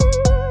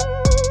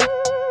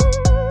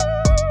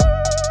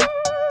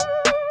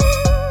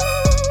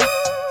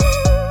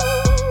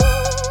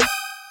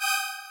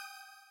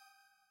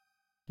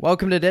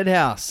Welcome to Dead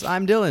House.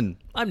 I'm Dylan.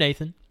 I'm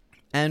Nathan.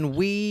 And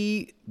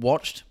we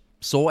watched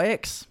Saw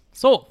X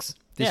Sorks.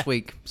 this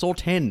week. Saw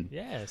 10.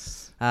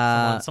 Yes.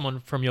 Uh, Someone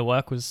from your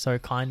work was so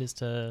kind as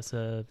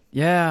to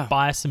Yeah.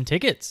 buy us some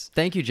tickets.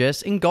 Thank you,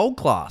 Jess. In gold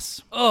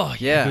class. Oh,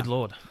 yeah. Yeah. Good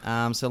Lord.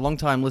 So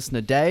long-time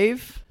listener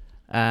Dave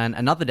and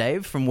another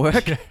Dave from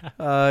work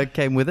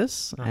came with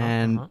us.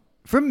 And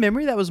from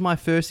memory, that was my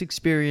first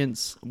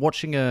experience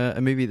watching a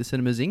movie at the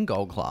cinemas in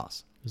gold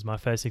class. It was my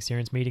first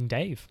experience meeting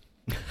Dave.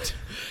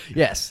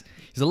 Yes.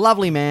 He's a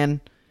lovely man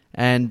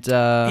and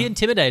He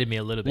intimidated me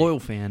a little bit. loyal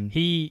fan.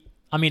 He's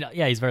a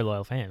very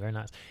loyal fan. Very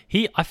nice.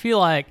 I feel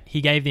like he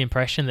gave the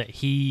impression that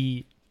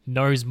he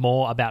knows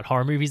more about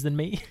horror movies than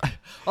me.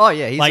 Oh,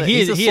 yeah.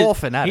 He's a Saw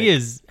fanatic. He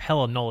is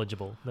hella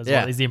knowledgeable. That's Yeah.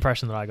 what is the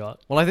impression that I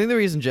got. Well, I think the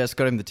reason Jess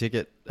got him the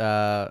ticket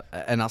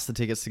and us the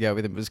tickets to go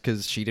with him was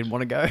because she didn't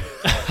want to go.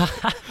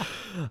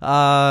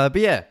 But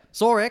yeah,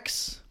 Saw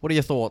X, what are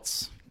your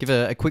thoughts? Give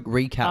a quick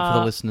recap for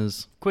the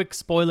listeners. Quick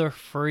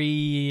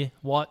spoiler-free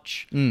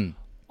watch.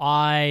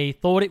 I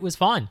thought it was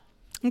fine.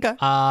 Okay.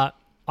 I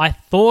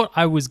thought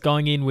I was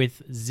going in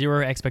with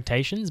zero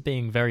expectations,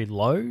 being very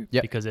low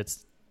because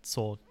it's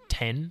Saw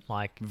 10.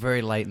 Like,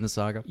 very late in the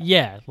saga.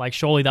 yeah, like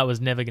surely that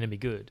was never going to be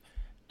good.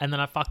 And then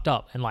I fucked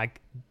up. And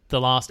like the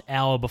last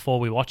hour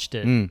before we watched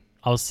it,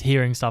 I was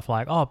hearing stuff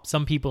like, oh,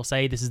 some people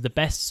say this is the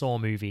best Saw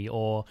movie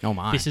or Oh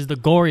my. this is the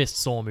goriest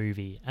Saw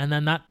movie. And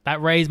then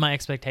that raised my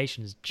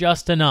expectations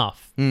just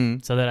enough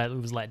so that I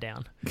was let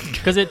down.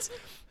 Because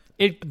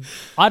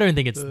I don't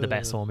think it's the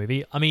best Saw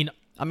movie. I mean,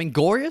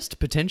 goriest,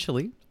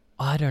 potentially.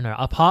 I don't know.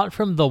 Apart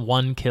from the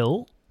one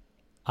kill,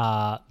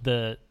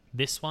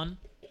 this one.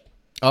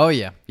 Oh,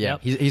 yeah. Yeah.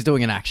 Yep. He's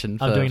doing an action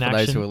for doing an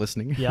those action. who are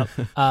listening. Yep.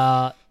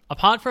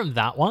 Apart from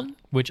that one,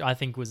 which I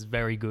think was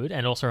very good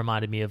and also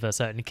reminded me of a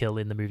certain kill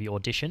in the movie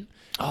Audition.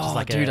 Oh,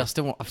 like dude, I've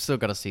still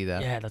got to see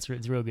that. Yeah, it's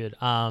real good.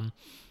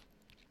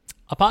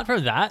 Apart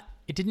from that,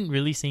 it didn't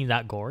really seem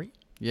that gory.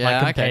 Yeah,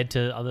 like compared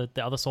to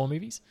the other Saw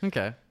movies.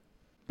 Okay.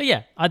 But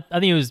yeah, I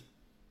think it was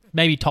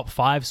maybe top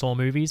 5 Saw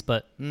movies,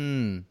 but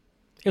it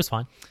was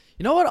fine.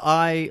 You know what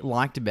I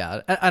liked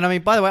about it? And I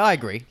mean, by the way, I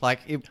agree. Like,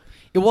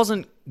 it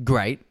wasn't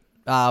great,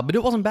 but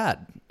it wasn't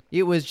bad.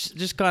 It was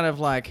just kind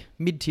of like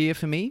mid-tier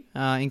for me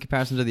in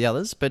comparison to the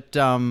others. But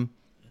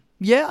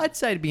yeah, I'd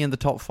say it'd be in the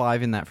top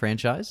 5 in that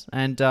franchise.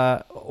 And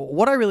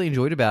what I really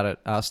enjoyed about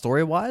it,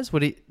 story-wise,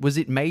 was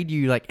it made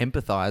you like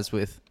empathize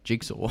with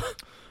Jigsaw.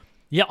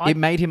 Yeah, It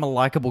made him a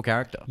likable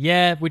character.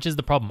 Yeah, which is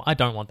the problem. I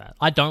don't want that.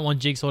 I don't want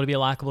Jigsaw to be a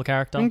likable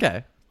character.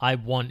 Okay. I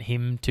want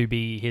him to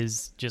be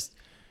his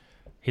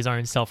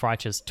own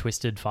self-righteous,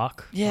 twisted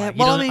fuck. Yeah, Like,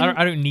 well, I mean-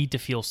 I don't need to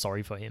feel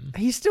sorry for him.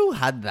 He still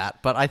had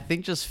that, but I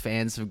think just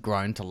fans have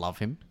grown to love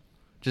him.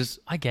 Just,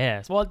 I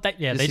guess. Well, This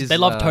they is,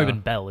 love Tobin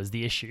Bell is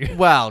the issue.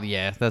 well,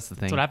 yeah, that's the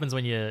thing. That's what happens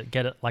when you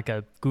get like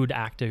a good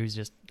actor who's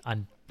just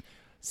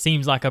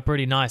seems like a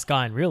pretty nice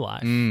guy in real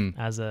life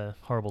as a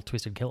horrible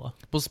twisted killer.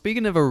 Well,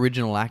 speaking of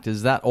original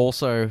actors, that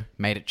also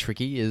made it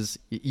tricky. Is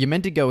you're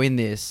meant to go in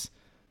this,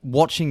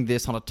 watching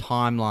this on a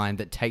timeline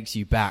that takes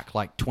you back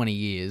like 20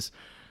 years.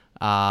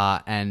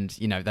 And,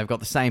 you know, they've got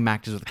the same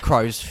actors with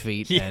crow's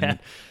feet and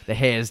their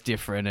hair's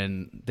different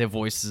and their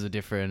voices are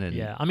different. And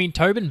Yeah, I mean,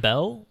 Tobin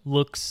Bell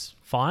looks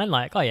fine.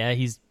 Like, oh yeah,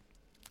 he's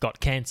got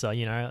cancer,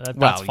 you know, that's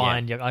Well,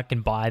 fine. Yeah, I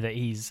can buy that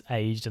he's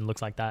aged and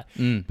looks like that.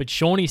 But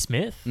Shawnee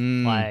Smith,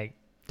 like...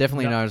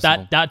 definitely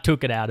noticeable. That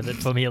took it out of it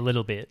for me a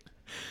little bit.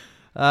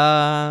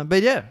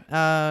 But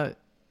yeah,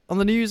 on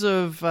the news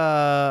of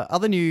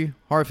other new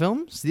horror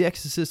films, The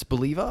Exorcist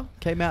Believer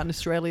came out in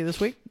Australia this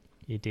week.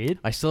 It did.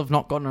 I still have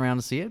not gotten around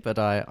to see it, but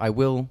I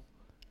will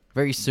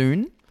very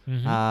soon.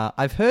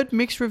 I've heard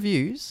mixed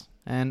reviews,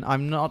 and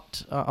I'm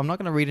not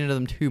going to read into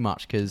them too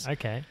much because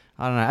Okay.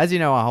 I don't know. As you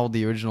know, I hold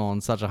the original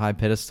on such a high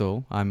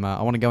pedestal. I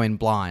want to go in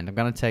blind. I'm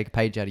going to take a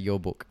page out of your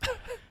book.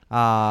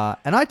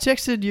 And I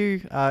texted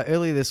you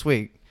earlier this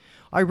week.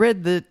 I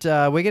read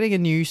that we're getting a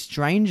new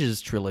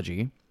Strangers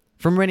trilogy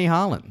from Rennie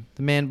Harlan,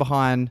 the man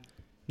behind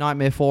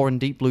Nightmare 4 and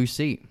Deep Blue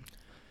Sea.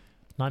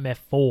 Nightmare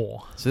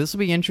 4 So this will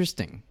be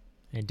interesting.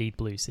 and Deep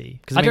Blue Sea.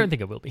 'Cause, I I mean- don't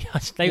think it will be.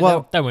 they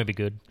won't be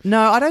good.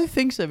 No, I don't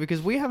think so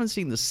because we haven't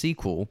seen the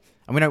sequel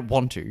and we don't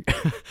want to.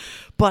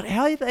 But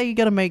how are they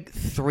going to make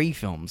 3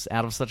 films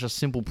out of such a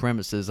simple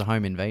premise as a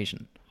home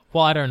invasion?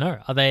 Well, I don't know.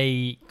 Are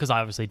they... Because I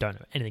obviously don't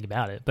know anything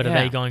about it. But are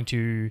Yeah. they going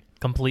to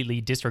completely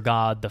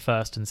disregard the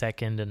first and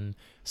second and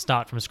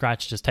start from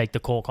scratch, just take the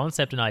core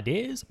concept and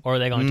ideas? Or are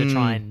they going to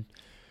try and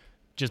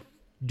just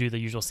do the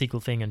usual sequel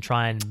thing and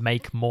try and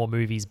make more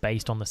movies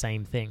based on the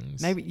same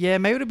things? Maybe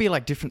it'll be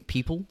like different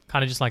people.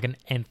 Kind of just like an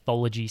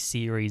anthology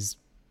series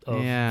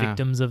of Yeah.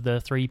 victims of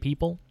the 3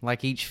 people.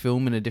 Like each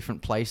film in a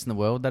different place in the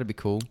world. That'd be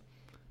cool.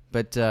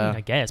 But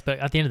I guess. But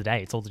at the end of the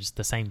day, it's all just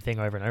the same thing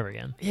over and over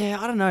again. yeah,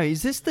 I don't know.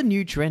 Is this the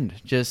new trend?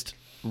 Just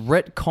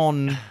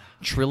retcon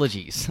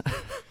trilogies.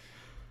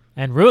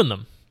 And ruin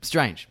them.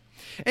 Strange.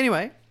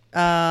 Anyway,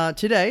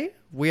 today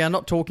we are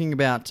not talking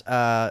about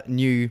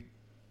new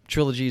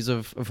trilogies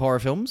of horror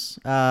films.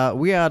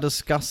 We are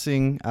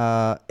discussing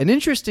an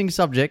interesting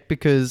subject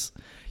because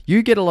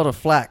you get a lot of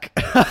flack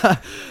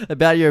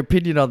about your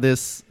opinion on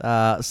this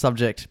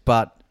subject,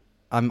 but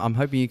I'm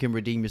hoping you can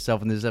redeem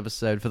yourself in this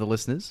episode for the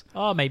listeners.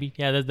 Oh, maybe.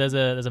 Yeah, there's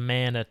a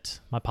man at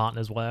my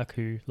partner's work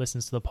who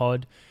listens to the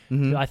pod.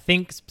 Who I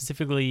think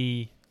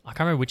specifically, I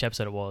can't remember which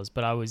episode it was,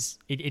 but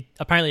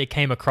apparently it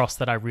came across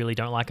that I really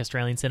don't like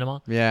Australian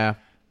cinema. Yeah.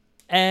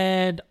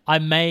 And I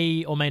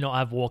may or may not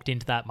have walked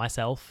into that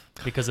myself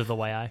because of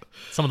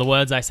some of the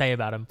words I say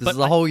about him. This is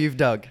the hole you've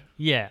dug.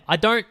 Yeah, I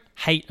don't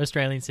hate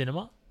Australian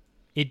cinema.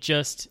 It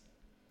just,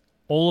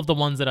 all of the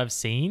ones that I've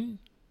seen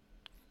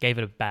gave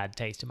it a bad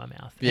taste in my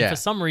mouth. Yeah. And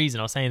for some reason,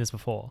 I was saying this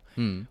before,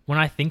 when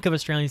I think of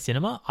Australian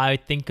cinema, I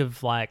think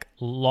of like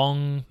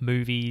long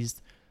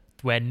movies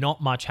where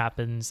not much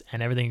happens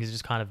and everything is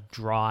just kind of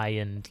dry.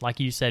 And like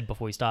you said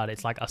before we started,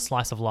 it's like a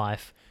slice of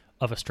life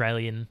of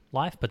Australian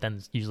life, but then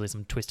there's usually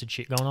some twisted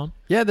shit going on.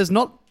 Yeah, there's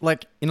not,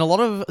 like, in a lot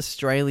of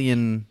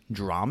Australian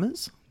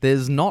dramas,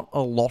 there's not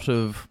a lot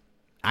of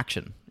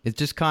action. It's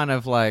just kind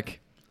of like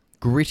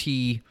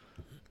gritty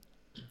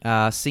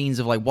scenes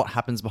of like what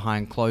happens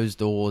behind closed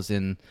doors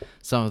in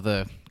some of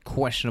the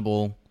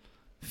questionable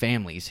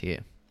families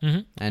here.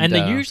 Mm-hmm. And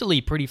they're usually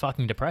pretty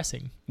fucking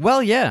depressing.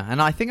 Well, yeah,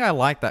 and I think I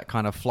like that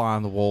kind of fly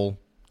on the wall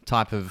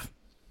type of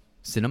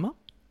cinema.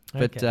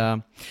 But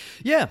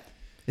yeah,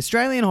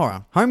 Australian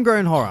horror,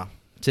 homegrown horror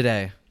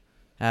today.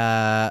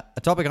 A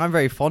topic I'm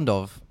very fond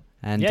of.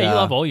 And yeah, you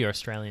love all your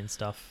Australian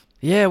stuff.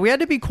 Yeah, we had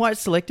to be quite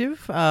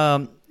selective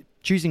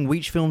choosing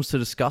which films to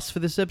discuss for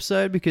this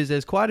episode because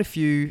there's quite a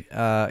few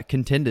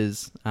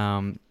contenders.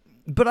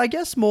 But I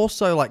guess more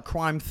so like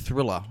crime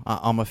thriller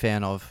I'm a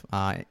fan of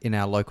in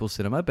our local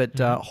cinema. But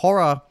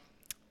horror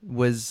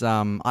was...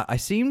 I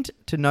seemed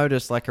to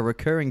notice like a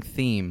recurring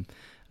theme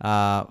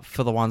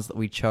for the ones that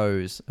we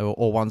chose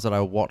or ones that I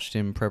watched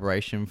in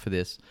preparation for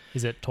this.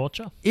 Is it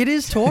torture? It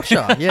is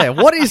torture, yeah.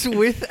 What is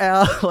with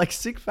our like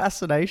sick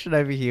fascination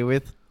over here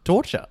with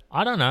torture?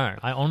 I don't know.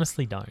 I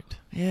honestly don't.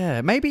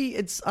 Yeah, maybe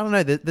it's... I don't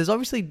know. There's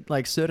obviously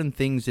like certain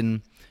things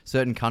in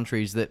certain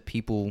countries that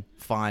people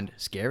find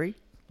scary.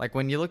 Like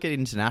when you look at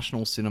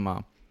international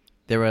cinema,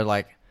 there are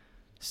like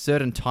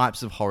certain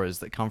types of horrors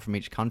that come from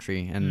each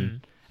country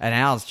and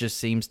ours just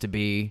seems to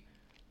be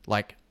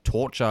like...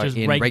 torture just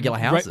in regular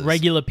houses.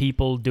 Regular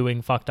people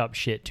doing fucked up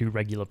shit to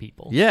regular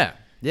people. Yeah.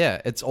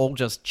 Yeah. It's all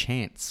just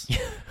chance.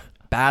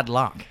 Bad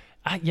luck.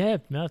 Yeah,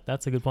 no,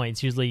 that's a good point.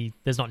 It's usually,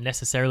 there's not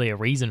necessarily a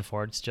reason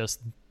for it. It's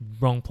just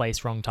wrong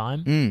place, wrong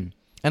time.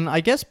 And I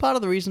guess part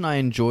of the reason I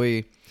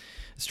enjoy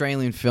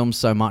Australian films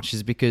so much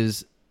is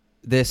because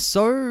they're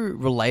so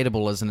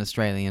relatable as an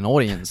Australian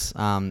audience,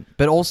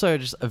 but also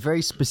just a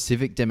very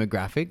specific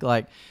demographic.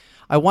 Like,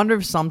 I wonder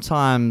if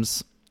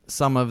sometimes...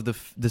 some of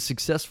the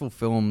successful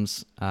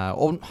films,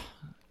 or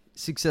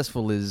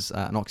successful is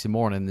an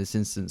oxymoron in this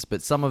instance,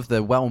 but some of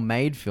the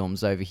well-made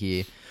films over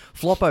here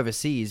flop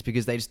overseas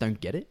because they just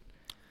don't get it.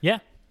 Yeah.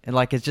 And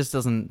like it just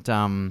doesn't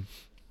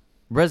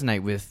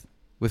resonate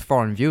with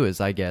foreign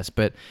viewers, I guess.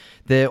 But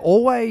they're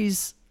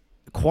always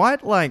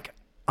quite like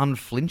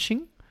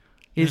unflinching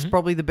is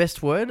probably the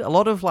best word. A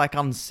lot of like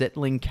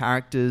unsettling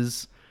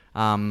characters.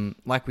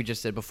 Like we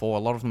just said before,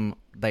 a lot of them,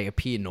 they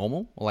appear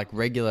normal or like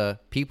regular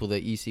people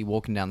that you see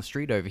walking down the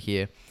street over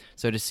here.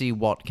 So to see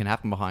what can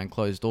happen behind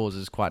closed doors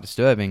is quite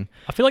disturbing.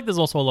 I feel like there's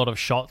also a lot of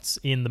shots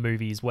in the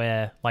movies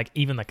where like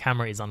even the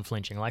camera is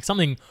unflinching. Like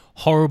something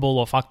horrible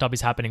or fucked up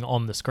is happening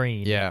on the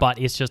screen, but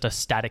it's just a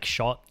static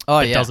shot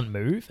that doesn't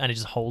move and it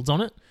just holds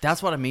on it.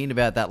 That's what I mean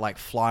about that like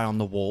fly on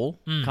the wall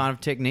kind of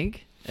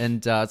technique.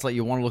 And it's like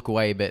you want to look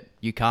away, but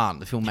you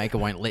can't. The filmmaker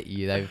won't let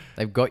you.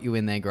 They've got you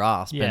in their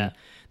grasp. Yeah. And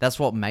that's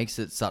what makes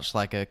it such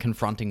like a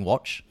confronting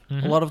watch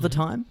a lot of the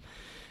time.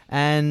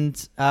 And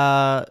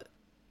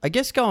I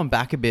guess going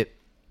back a bit,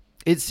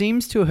 it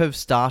seems to have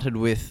started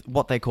with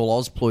what they call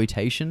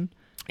Ozploitation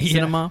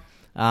cinema,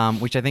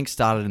 which I think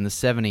started in the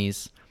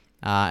 70s.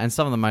 And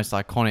some of the most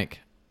iconic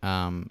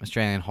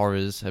Australian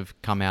horrors have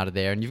come out of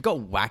there. And you've got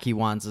wacky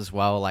ones as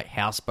well, like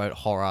Houseboat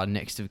Horror,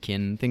 Next of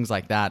Kin, things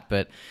like that.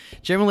 But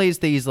generally it's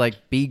these like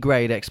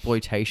B-grade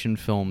exploitation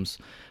films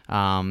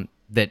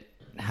that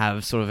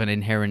have sort of an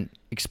inherent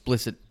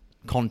explicit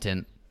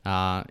content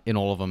in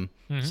all of them.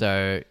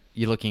 So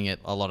you're looking at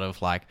a lot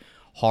of like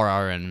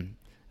horror and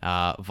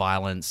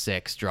violence,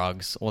 sex,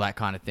 drugs, all that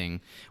kind of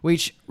thing,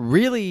 which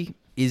really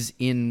is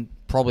in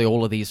probably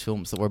all of these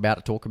films that we're about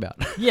to talk about.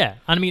 Yeah.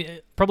 I mean,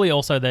 probably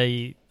also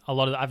I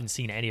haven't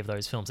seen any of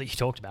those films that you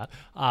talked about,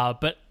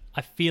 but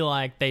I feel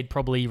like they'd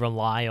probably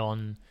rely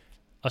on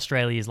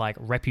Australia's like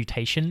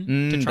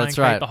reputation to try and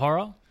create the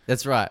horror.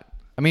 That's right.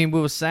 I mean,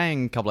 we were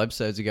saying a couple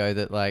episodes ago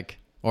that like,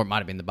 or it might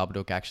have been the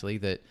Babadook actually,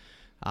 that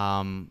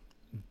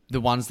the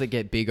ones that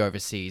get big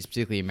overseas,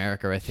 particularly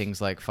America, are things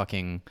like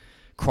fucking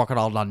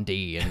Crocodile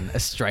Dundee and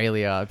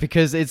Australia,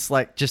 because it's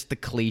like just the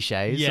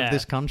cliches of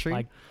this country.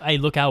 Like, hey,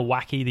 look how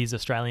wacky these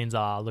Australians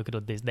are. Look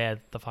at this. They're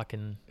the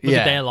fucking... Look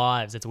at their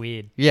lives. It's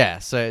weird. Yeah,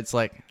 so it's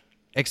like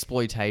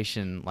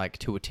exploitation like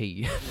to a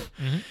T.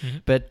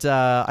 But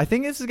I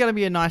think this is going to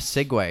be a nice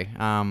segue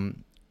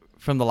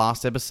from the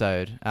last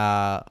episode.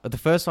 The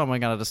first one we're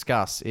going to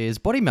discuss is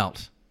Body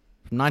Melt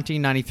from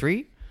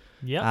 1993.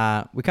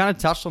 Yeah. We kind of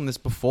touched on this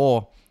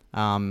before,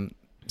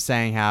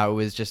 saying how it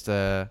was just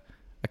a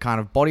kind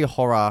of body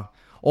horror,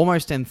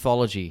 almost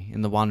anthology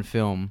in the one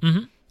film.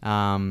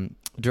 Mm-hmm.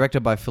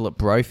 Directed by Philip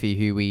Brophy,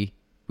 who we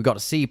got to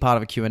see part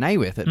of a Q&A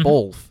with at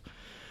Balf.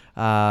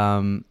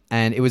 And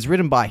it was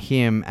written by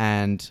him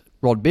and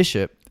Rod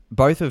Bishop,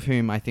 both of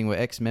whom I think were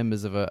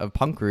ex-members of a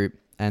punk group,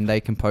 and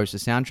they composed the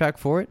soundtrack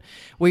for it,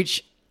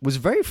 which was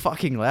very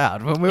fucking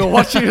loud when we were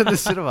watching it at the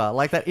cinema.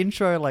 Like that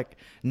intro, like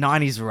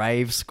 90s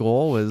rave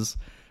score was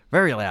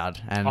very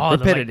loud and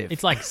repetitive.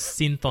 It's like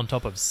synth on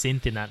top of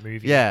synth in that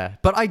movie. Yeah,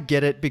 but I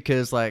get it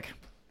because like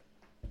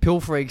pill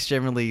freaks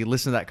generally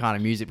listen to that kind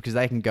of music because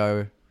they can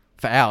go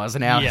for hours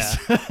and hours.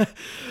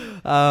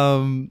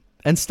 Yeah.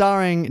 And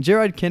starring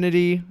Gerard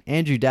Kennedy,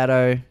 Andrew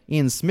Daddo,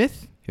 Ian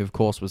Smith, who of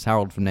course was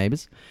Harold from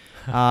Neighbours,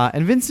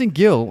 and Vincent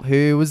Gill,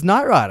 who was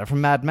Knight Rider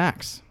from Mad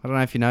Max. I don't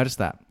know if you noticed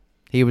that.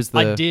 He was the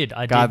I did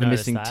guy with the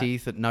notice missing that.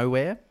 teeth at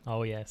nowhere.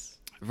 Oh, yes.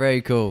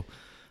 Very cool.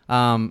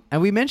 And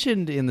we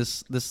mentioned in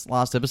this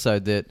last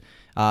episode that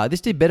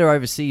this did better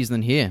overseas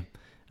than here.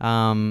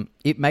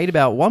 It made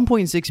about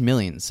 1.6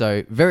 million,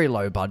 so very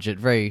low budget,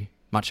 very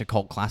much a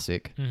cult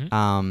classic.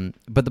 Mm-hmm.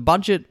 But the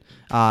budget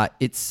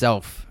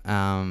itself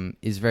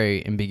is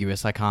very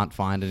ambiguous. I can't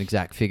find an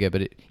exact figure,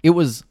 but it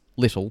was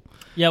little.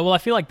 Yeah, well, I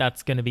feel like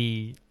that's going to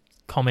be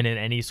common in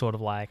any sort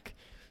of like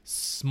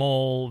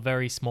small,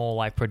 very small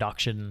like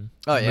production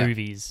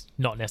movies.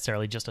 Not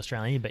necessarily just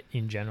Australian, but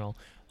in general.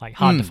 Like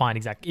hard to find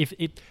exact. If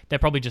they're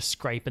probably just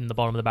scraping the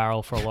bottom of the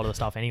barrel for a lot of the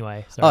stuff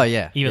anyway. So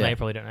even they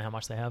probably don't know how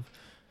much they have.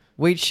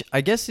 Which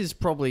I guess is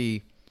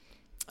probably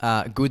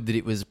good that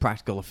it was a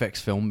practical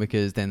effects film,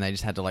 because then they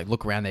just had to like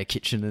look around their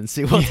kitchen and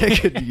see what they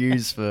could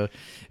use for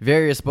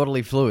various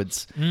bodily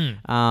fluids.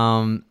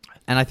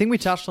 And I think we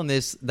touched on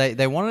this.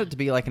 They wanted it to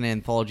be like an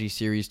anthology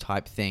series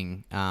type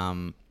thing.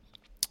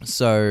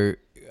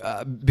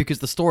 Because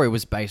the story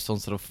was based on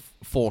sort of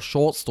 4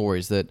 short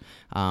stories that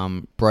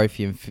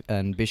Brophy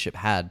and Bishop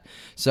had.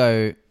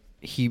 So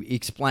he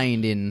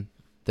explained in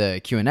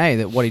the Q&A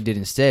that what he did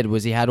instead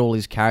was he had all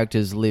his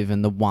characters live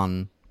in the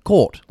one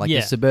court, like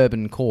the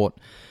suburban court,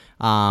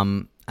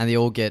 and they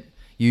all get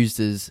used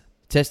as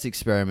test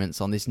experiments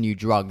on this new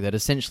drug that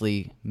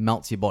essentially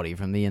melts your body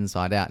from the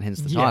inside out, hence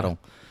the title.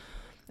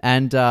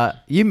 And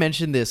you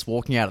mentioned this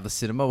walking out of the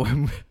cinema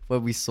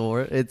when we saw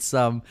it. It's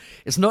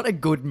not a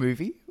good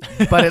movie,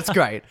 but it's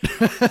great.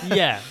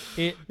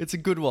 It's a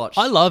good watch.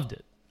 I loved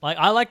it. Like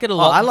I like it a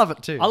lot. I love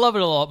it too. I love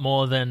it a lot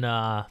more than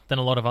a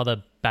lot of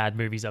other bad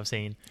movies I've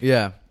seen.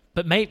 Yeah,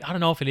 but mate, I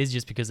don't know if it is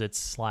just because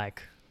it's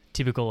like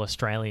typical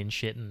Australian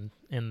shit and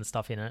the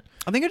stuff in it.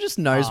 I think it just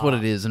knows what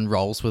it is and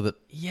rolls with it.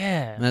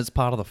 Yeah, and that's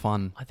part of the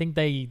fun. I think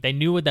they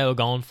knew what they were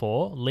going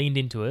for, leaned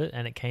into it,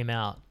 and it came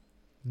out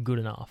good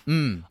enough.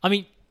 I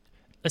mean,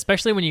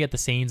 especially when you get the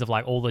scenes of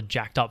like all the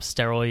jacked up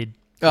steroid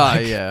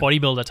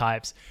bodybuilder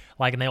types,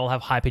 like, and they all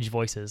have high pitched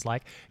voices.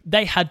 Like,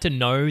 they had to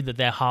know that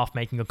they're half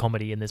making a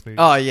comedy in this movie.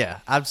 Oh yeah,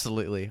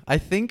 absolutely. I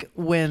think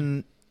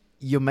when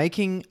you're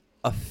making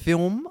a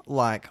film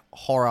like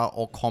horror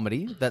or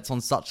comedy that's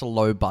on such a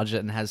low budget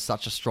and has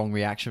such a strong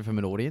reaction from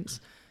an audience,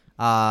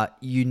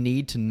 you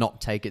need to not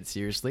take it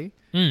seriously,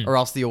 or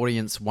else the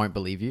audience won't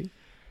believe you.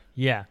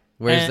 Yeah.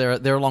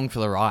 Whereas they're along for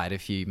the ride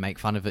if you make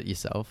fun of it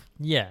yourself.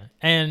 Yeah,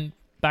 and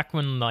back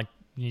when like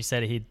you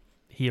said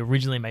he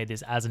originally made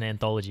this as an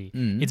anthology,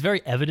 it's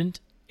very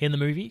evident in the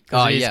movie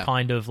because it is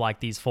kind of like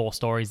these 4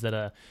 stories that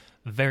are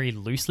very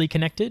loosely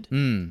connected.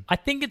 I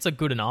think it's a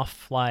good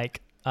enough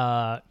like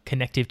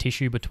connective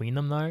tissue between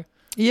them though.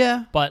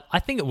 Yeah, but I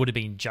think it would have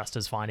been just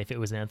as fine if it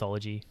was an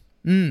anthology.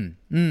 Yeah,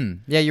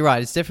 you're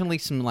right. It's definitely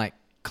some like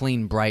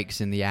clean breaks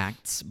in the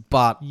acts,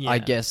 but I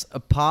guess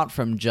apart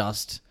from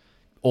just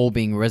all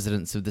being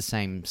residents of the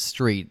same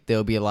street,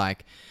 there'll be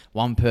like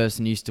one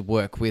person used to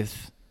work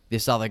with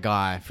this other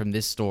guy from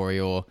this story,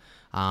 or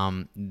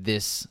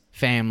this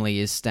family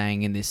is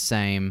staying in this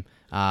same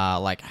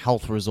like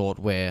health resort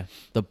where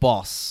the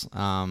boss,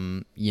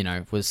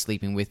 was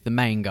sleeping with the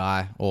main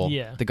guy or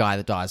the guy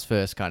that dies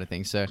first, kind of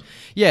thing. So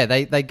yeah,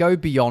 they go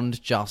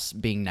beyond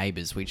just being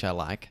neighbors, which I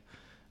like.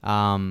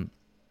 And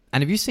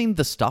have you seen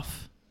The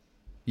Stuff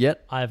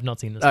yet? I have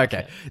not seen this.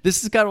 Okay,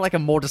 this is kind of like a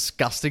more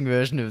disgusting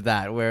version of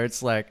that, where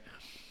it's like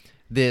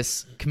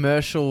this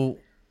commercial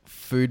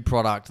food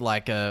product,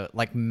 like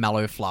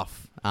Mallow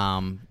Fluff,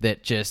 that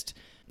just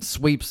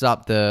sweeps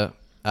up the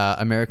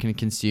American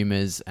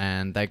consumers,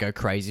 and they go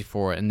crazy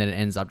for it, and then it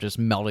ends up just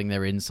melting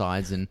their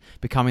insides and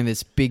becoming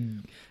this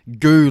big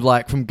goo,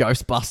 like from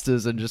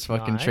Ghostbusters, and just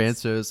fucking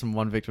transfers from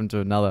one victim to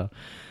another.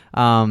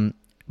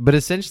 But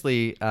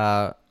essentially,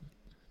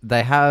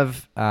 they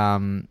have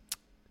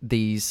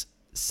these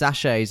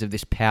sachets of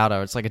this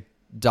powder. It's like a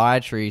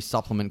dietary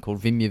supplement called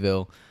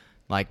Vimuville,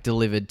 like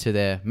delivered to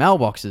their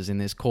mailboxes in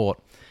this court.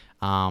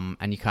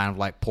 And you kind of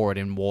like pour it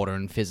in water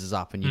and fizzes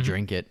up and you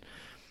drink it.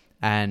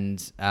 And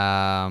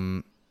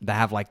they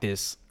have like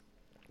this,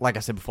 like I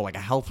said before, like a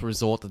health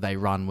resort that they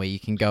run where you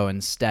can go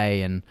and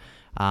stay, and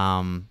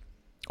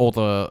all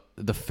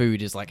the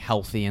food is like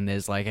healthy, and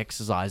there's like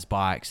exercise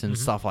bikes and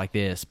stuff like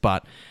this.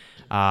 But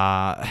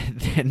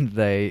then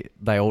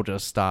they all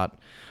just start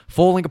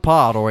falling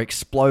apart or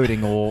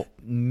exploding or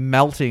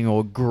melting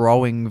or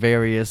growing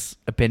various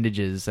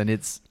appendages, and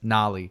it's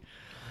gnarly.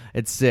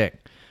 It's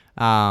sick.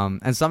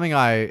 And something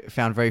I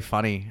found very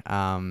funny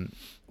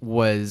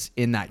was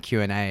in that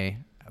Q&A,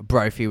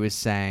 Brophy was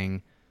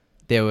saying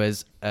there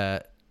was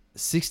a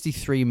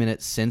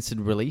 63-minute censored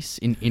release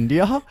in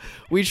India,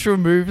 which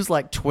removes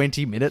like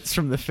 20 minutes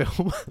from the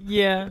film.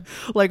 Yeah.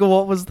 Like,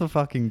 what was the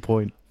fucking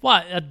point?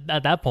 Well,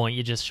 at that point,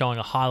 you're just showing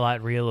a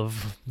highlight reel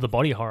of the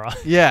body horror.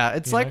 Yeah,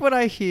 it's like when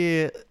I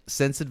hear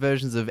censored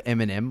versions of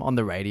Eminem on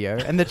the radio,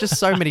 and there's just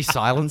so many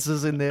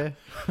silences in there.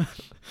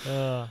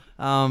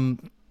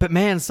 But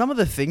man, some of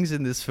the things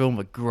in this film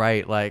are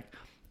great. Like,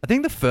 I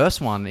think the first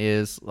one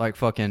is like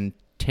fucking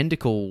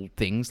tentacle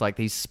things, like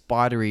these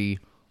spidery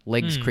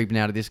legs creeping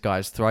out of this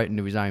guy's throat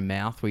into his own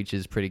mouth, which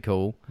is pretty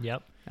cool.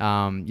 Yep.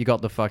 You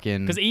got the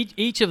fucking... Because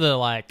each of the,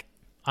 like,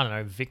 I don't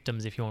know,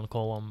 victims, if you want to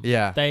call them,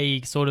 yeah,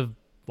 they sort of,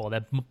 well,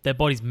 their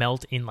bodies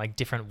melt in like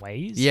different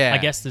ways. Yeah. I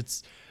guess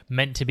it's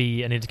meant to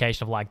be an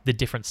indication of like the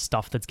different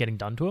stuff that's getting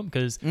done to him,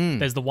 because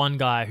there's the one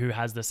guy who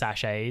has the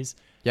sachets.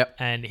 Yep.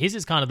 And his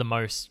is kind of the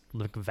most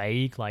like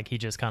vague. Like he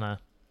just kind of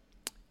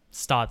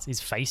starts, his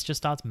face just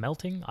starts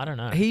melting. I don't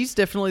know. He's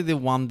definitely the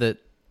one that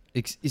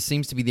it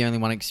seems to be the only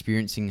one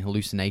experiencing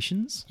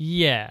hallucinations.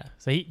 Yeah.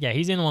 So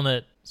he's the one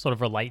that sort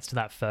of relates to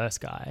that first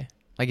guy.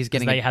 Like he's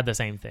getting... They had the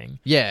same thing.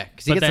 Yeah,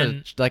 because he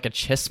gets a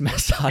chest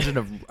massage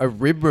and a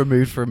rib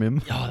removed from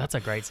him. Oh, that's a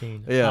great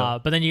scene. Yeah.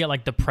 But then you get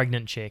like the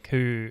pregnant chick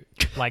who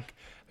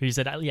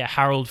said,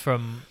 Harold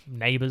from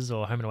Neighbours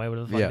or Home and Away,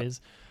 whatever the fuck it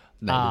is.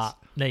 Neighbours.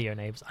 There you go,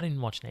 Neighbours. I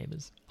didn't watch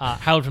Neighbours.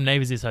 Harold from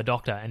Neighbours is her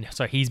doctor, and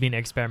so he's been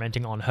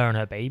experimenting on her and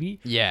her baby.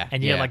 Yeah.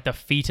 And you get like the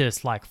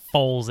fetus like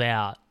falls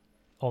out,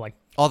 or like...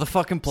 Oh, the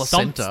fucking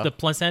placenta. The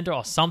placenta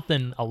or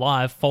something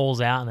alive falls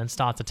out and then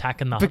starts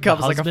attacking the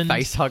Becomes husband. like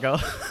a face hugger.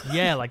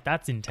 Yeah, like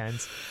that's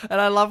intense. And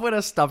I love when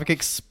her stomach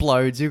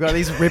explodes. You've got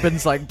these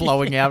ribbons like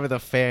blowing out with a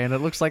fan. It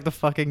looks like the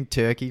fucking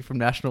turkey from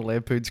National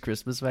Lampoon's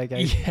Christmas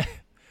Vacation. Yeah.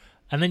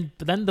 And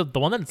then the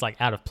one that's like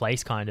out of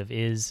place kind of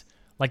is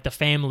like the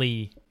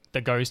family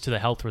that goes to the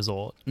health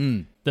resort.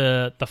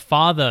 The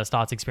father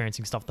starts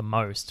experiencing stuff the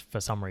most for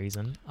some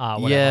reason.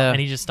 Yeah.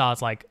 And he just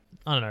starts like,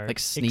 I don't know, like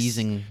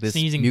sneezing goop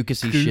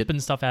mucusy shit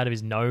and stuff out of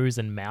his nose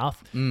and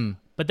mouth.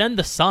 But then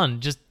the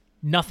son, just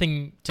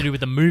nothing to do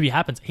with the movie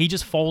happens. He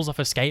just falls off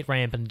a skate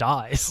ramp and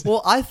dies.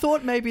 Well, I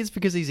thought maybe it's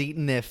because he's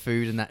eaten their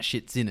food and that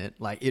shit's in it.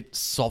 Like it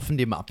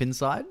softened him up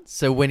inside.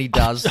 So when he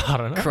does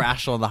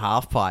crash on the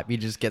half pipe, he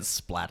just gets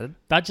splattered.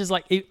 That just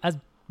like, as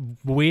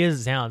weird as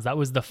it sounds, that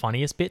was the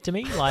funniest bit to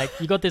me. Like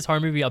you got this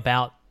horror movie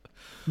about,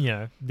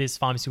 this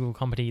pharmaceutical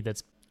company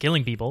that's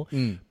killing people.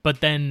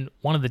 But then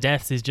one of the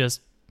deaths is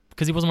just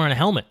because he wasn't wearing a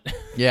helmet.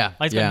 Yeah.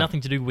 Like it's got nothing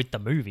to do with the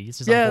movie. It's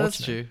just unfortunate.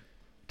 That's true.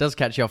 It does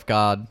catch you off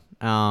guard.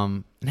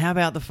 And how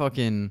about the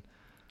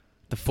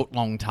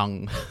foot-long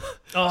tongue?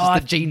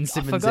 Just the Gene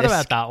Simmons. I forgot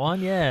about that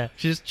one, yeah.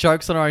 She just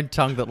chokes on her own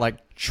tongue that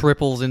like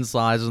triples in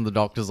size in the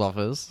doctor's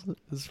office.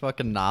 It's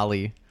fucking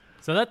gnarly.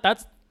 So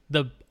that's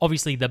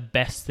obviously the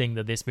best thing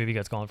that this movie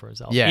gets going for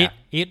itself. Yeah.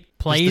 It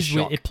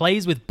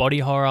plays with body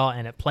horror,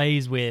 and it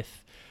plays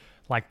with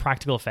like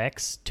practical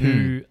effects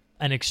to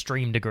an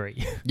extreme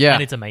degree. Yeah.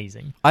 And it's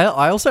amazing. I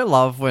also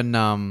love when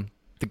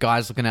the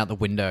guy's looking out the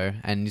window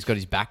and he's got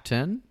his back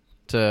turned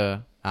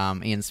to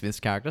Ian Smith's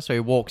character. So he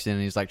walks in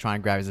and he's like trying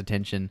to grab his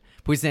attention,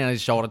 puts his hand on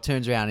his shoulder,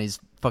 turns around, and his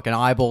fucking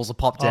eyeballs are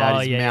popped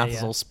out, his mouth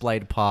is all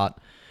splayed apart,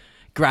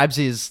 grabs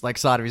his like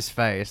side of his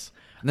face,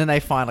 and then they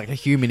find like a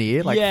human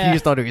ear like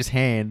fused onto his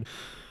hand.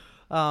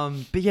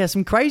 But yeah,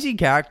 some crazy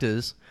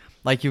characters.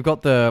 Like you've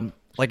got the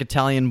like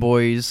Italian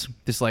boys,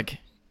 this like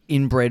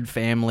inbred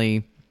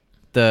family,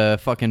 the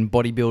fucking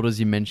bodybuilders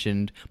you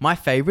mentioned. My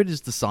favorite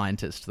is the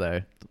scientist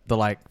though. The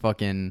like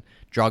fucking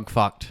drug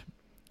fucked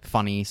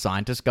funny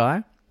scientist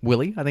guy.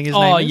 Willie, I think his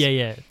name is. Oh,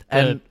 yeah.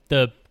 And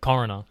the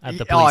coroner at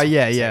the police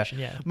station.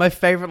 Yeah. My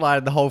favorite line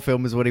of the whole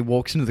film is when he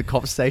walks into the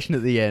cop station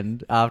at the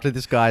end after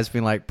this guy's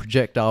been like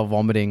projectile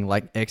vomiting,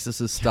 like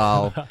Exorcist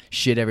style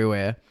shit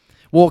everywhere.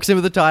 Walks in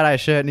with a tie-dye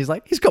shirt and he's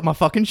like, he's got my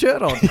fucking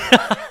shirt on.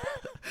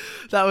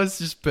 That was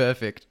just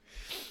perfect.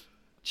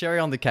 Cherry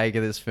on the cake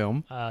of this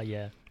film.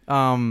 Yeah.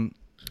 And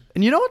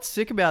you know what's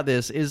sick about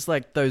this is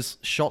like those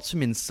shots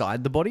from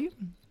inside the body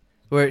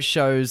where it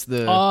shows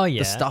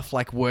the stuff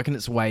like working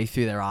its way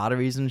through their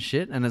arteries and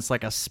shit, and it's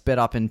like a sped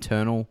up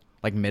internal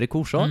like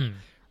medical shot.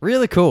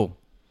 Really cool.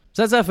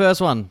 So that's our first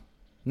one.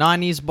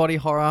 90s body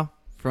horror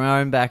from our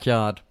own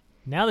backyard.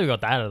 Now that we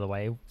got that out of the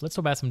way, let's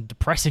talk about some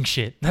depressing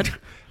shit.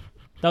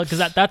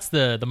 Because that's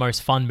the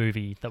most fun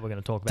movie that we're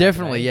going to talk about.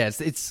 Definitely, today. yes.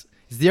 It's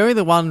the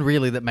only one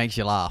really that makes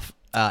you laugh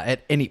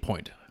at any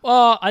point.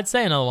 Well, I'd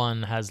say another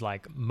one has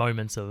like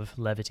moments of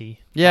levity.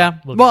 Yeah.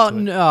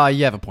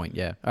 You have a point.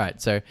 Yeah. All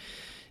right. So,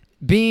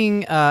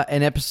 being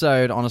an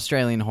episode on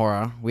Australian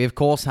horror, we of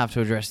course have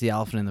to address the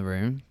elephant in the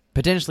room.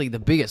 Potentially the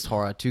biggest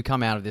horror to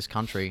come out of this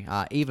country,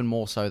 even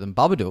more so than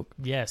Babadook.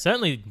 Yeah,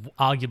 certainly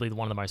arguably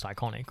one of the most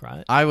iconic,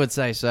 right? I would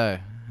say so.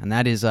 And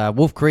that is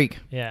Wolf Creek.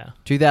 Yeah.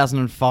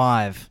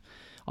 2005.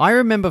 I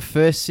remember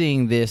first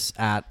seeing this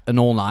at an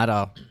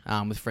all-nighter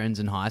with friends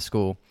in high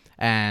school,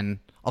 and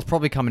I was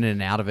probably coming in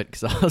and out of it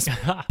because I was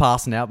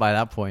passing out by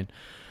that point.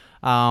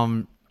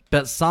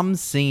 But some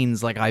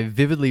scenes, like, I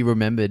vividly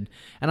remembered,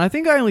 and I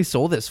think I only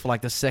saw this for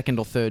like the second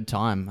or third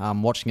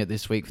time watching it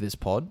this week for this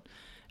pod.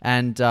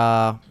 And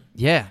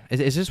yeah,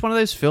 it's just one of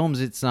those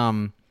films. It's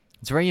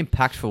very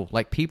impactful.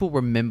 Like, people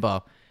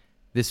remember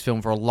this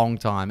film for a long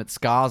time. It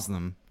scars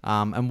them.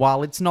 And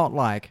while it's not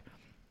like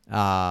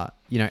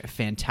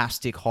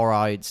fantastic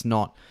horror, it's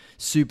not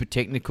super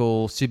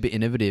technical, super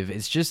innovative.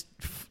 It's just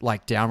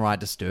like downright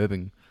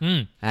disturbing.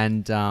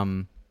 And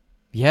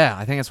yeah,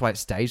 I think that's why it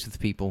stays with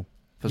people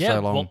for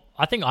so long. Well,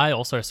 I think I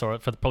also saw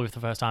it probably for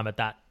the first time at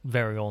that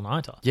very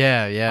all-nighter.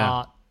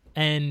 Yeah.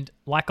 And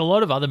like a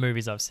lot of other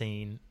movies I've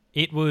seen,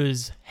 it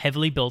was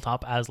heavily built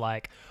up as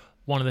like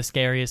one of the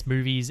scariest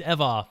movies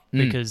ever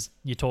because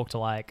you talk to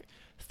like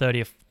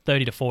 30 to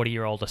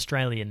 40-year-old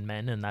Australian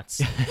men, and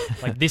that's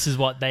like, this is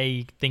what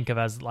they think of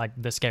as like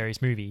the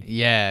scariest movie.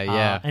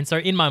 Yeah. And so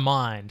in my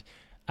mind,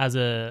 as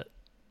a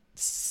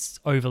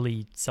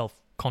overly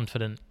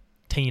self-confident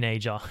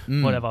teenager,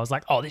 whatever, I was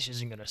like, oh, this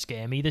isn't going to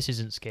scare me. This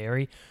isn't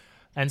scary.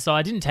 And so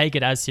I didn't take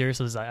it as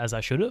seriously as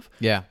I should have.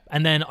 Yeah.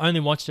 And then only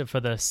watched it for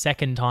the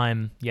second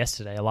time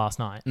yesterday or last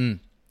night.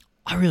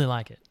 I really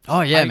like it.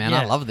 Oh, yeah, man.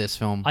 I love this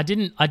film. I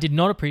did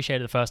not appreciate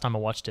it the first time I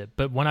watched it,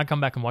 but when I come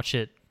back and watch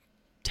it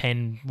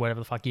 10, whatever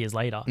the fuck years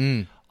later,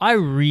 I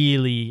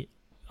really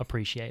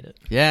appreciate it.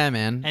 Yeah,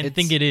 man. And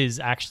think it is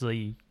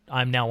actually,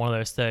 I'm now one of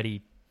those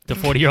 30 to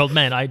 40-year-old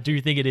men. I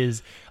do think it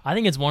is. I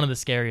think it's one of the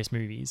scariest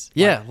movies.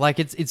 Yeah, like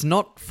it's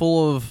not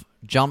full of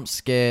jump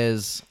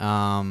scares.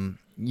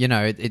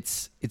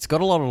 It's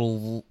got a lot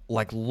of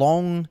like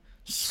long,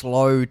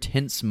 slow,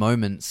 tense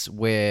moments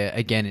where,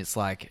 again, it's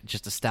like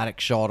just a static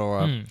shot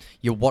or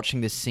you're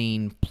watching this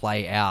scene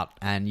play out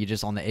and you're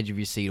just on the edge of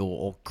your seat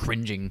or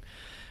cringing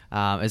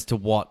as to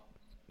what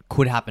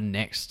could happen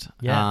next.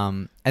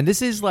 Yeah. And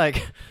this is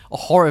like a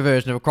horror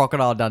version of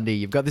Crocodile Dundee.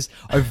 You've got this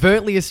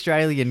overtly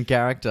Australian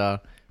character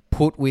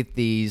put with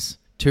these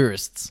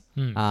tourists.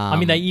 I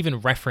mean, they even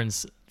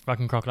reference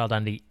fucking Crocodile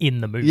Dundee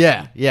in the movie.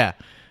 Yeah.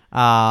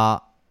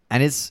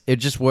 And it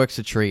just works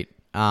a treat.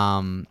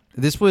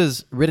 This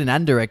was written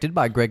and directed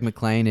by Greg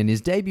McLean in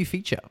his debut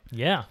feature.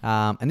 Yeah.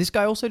 And this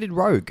guy also did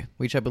Rogue,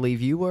 which I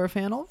believe you were a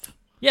fan of.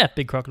 Yeah,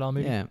 big crocodile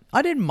movie. Yeah.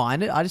 I didn't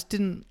mind it. I just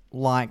didn't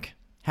like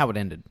how it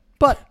ended.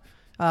 But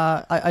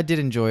I did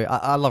enjoy it.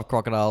 I love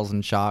crocodiles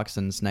and sharks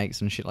and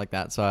snakes and shit like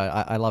that. So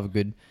I love a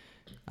good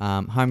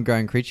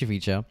homegrown creature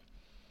feature.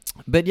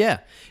 But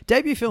yeah,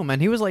 debut film, man.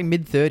 He was like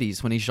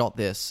mid-30s when he shot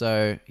this.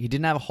 So he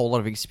didn't have a whole lot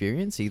of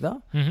experience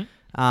either.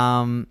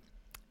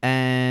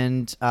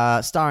 And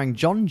starring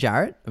John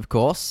Jarratt, of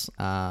course.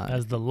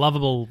 As the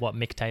lovable,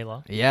 Mick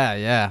Taylor.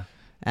 Yeah.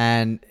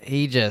 And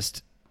he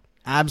just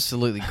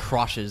absolutely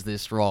crushes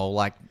this role.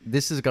 Like,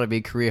 this has got to be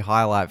a career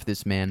highlight for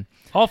this man.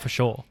 Oh, for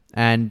sure.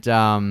 And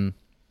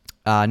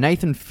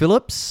Nathan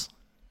Phillips,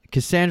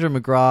 Cassandra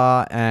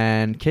McGrath,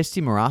 and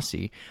Kirsty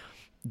Morassi.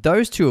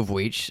 Those two of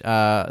which,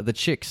 the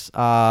chicks,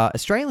 are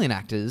Australian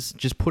actors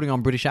just putting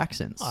on British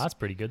accents. Oh, that's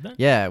pretty good then.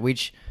 Yeah,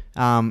 which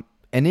an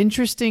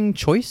interesting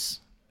choice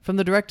from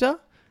the director.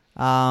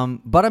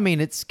 But I mean,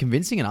 it's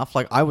convincing enough.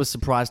 Like, I was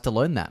surprised to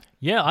learn that.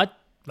 Yeah,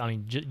 I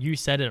mean, you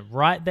said it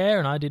right there,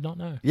 and I did not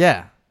know.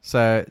 Yeah,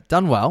 so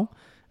done well.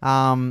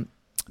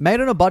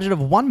 Made on a budget of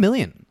 $1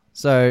 million.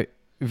 So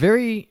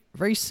very,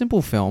 very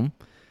simple film.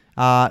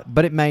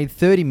 But it made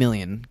 $30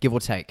 million, give or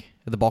take,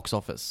 at the box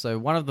office. So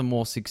one of the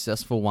more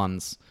successful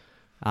ones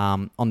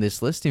on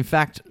this list. In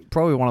fact,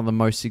 probably one of the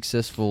most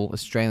successful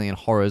Australian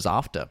horrors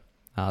after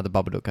The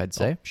Babadook, I'd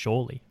say. Oh,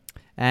 surely.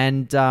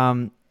 And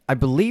I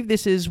believe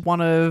this is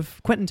one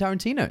of Quentin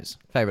Tarantino's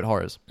favorite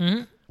horrors,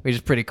 which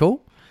is pretty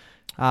cool.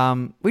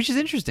 Which is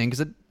interesting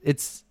because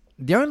it's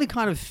the only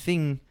kind of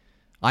thing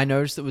I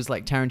noticed that was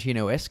like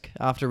Tarantino-esque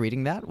after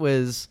reading that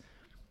was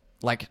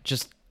like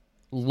just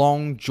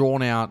long,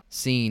 drawn-out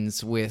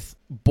scenes with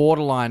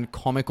borderline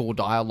comical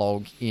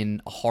dialogue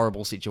in a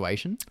horrible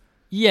situation.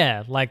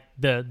 Yeah, like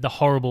the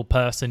horrible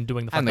person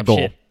doing the fucked up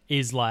shit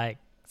is like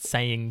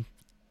saying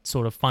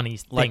sort of funny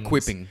things. Like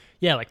quipping.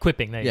 Yeah, like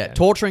quipping. There you go.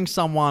 Torturing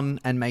someone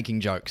and making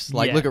jokes.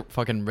 Like, look at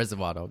fucking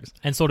Reservoir Dogs.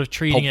 And sort of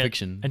treating Pulp it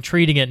Fiction. and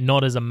treating it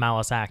not as a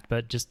malice act,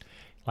 but just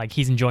like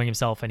he's enjoying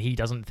himself and he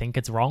doesn't think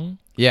it's wrong.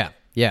 Yeah.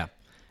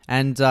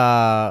 And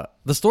the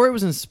story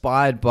was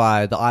inspired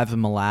by the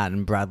Ivan Milat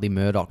and Bradley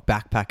Murdoch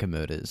backpacker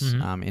murders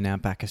in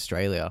outback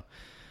Australia,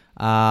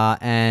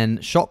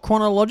 and shot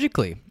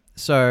chronologically.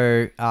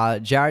 So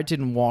Jarratt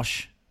didn't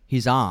wash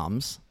his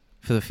arms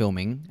for the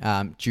filming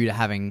due to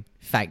having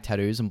fake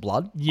tattoos and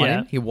blood on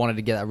him. He wanted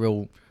to get that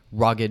real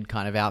rugged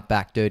kind of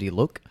outback dirty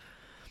look.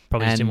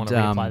 Probably just didn't want to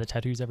reapply the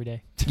tattoos every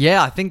day.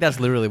 Yeah, I think that's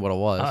literally what it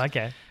was. Oh,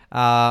 okay.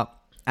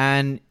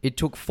 And it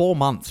took 4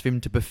 months for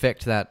him to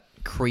perfect that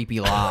creepy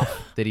laugh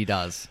that he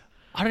does.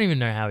 I don't even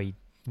know how he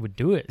would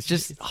do it. It's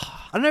just,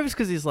 I don't know if it's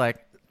because he's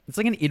like, it's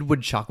like an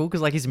inward chuckle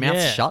because like his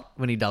mouth's shut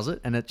when he does it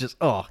and it just,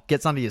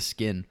 gets under your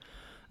skin.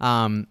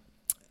 And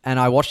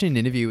I watched an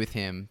interview with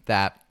him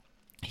that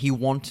he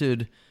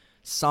wanted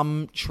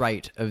some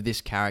trait of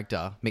this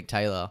character, Mick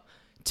Taylor,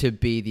 to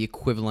be the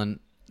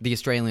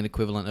Australian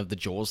equivalent of the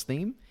Jaws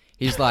theme.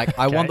 He's like,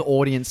 I want the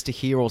audience to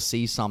hear or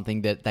see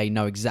something that they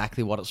know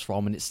exactly what it's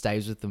from and it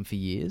stays with them for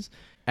years.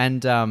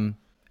 And an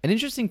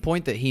interesting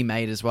point that he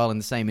made as well in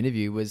the same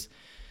interview was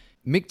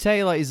Mick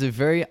Taylor is a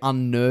very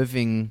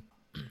unnerving,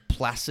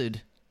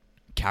 placid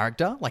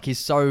character. Like, he's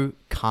so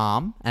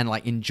calm and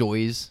like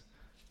enjoys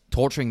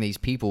torturing these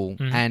people.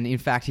 Mm-hmm. And in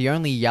fact, he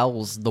only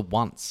yells the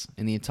once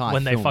in the entire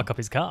film. When they fuck up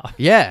his car.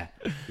 Yeah.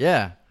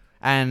 Yeah.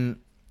 And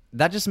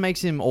that just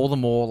makes him all the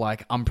more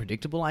like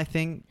unpredictable, I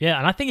think. Yeah,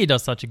 and I think he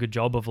does such a good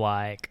job of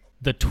like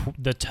the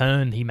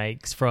turn he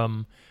makes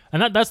from,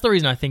 and that's the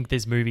reason I think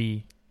this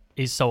movie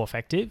is so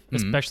effective,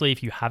 especially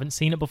if you haven't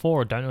seen it before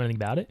or don't know anything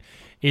about it.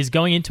 Is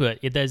going into it,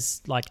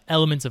 there's like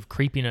elements of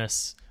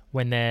creepiness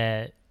when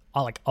they're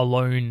like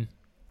alone,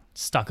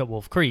 stuck at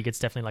Wolf Creek. It's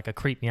definitely like a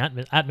creepy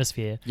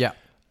atmosphere. Yeah,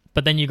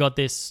 but then you got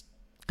this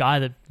guy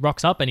that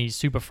rocks up and he's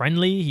super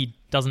friendly. He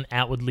doesn't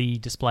outwardly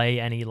display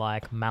any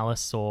like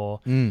malice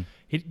or.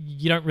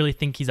 You don't really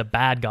think he's a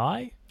bad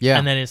guy. Yeah.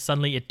 And then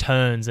suddenly it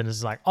turns and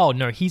it's like, oh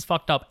no, he's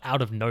fucked up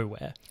out of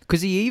nowhere.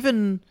 Because he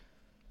even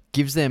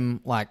gives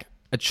them like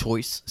a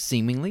choice,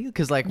 seemingly.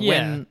 Because like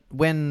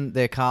when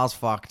their car's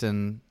fucked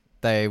and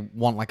they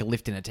want like a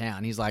lift in a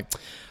town, he's like,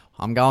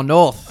 I'm going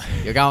north,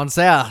 you're going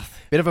south.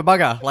 Bit of a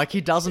bugger. Like, he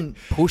doesn't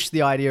push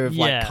the idea of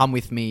like, come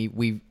with me.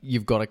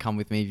 You've got to come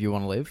with me if you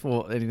want to live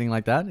or anything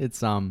like that.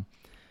 It's it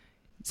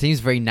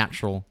seems very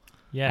natural.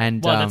 Yeah,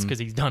 and that's because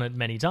he's done it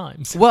many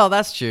times. Well,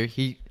 that's true.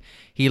 He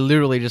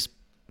literally just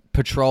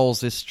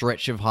patrols this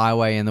stretch of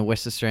highway in the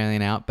West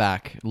Australian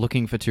outback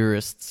looking for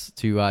tourists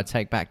to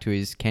take back to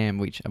his camp,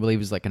 which I believe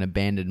is like an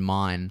abandoned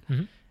mine.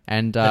 Mm-hmm.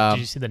 And did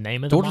you see the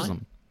name of the mine?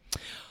 Them.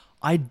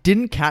 I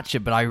didn't catch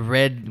it, but I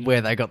read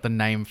where they got the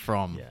name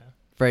from. Yeah.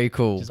 Very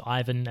cool. Just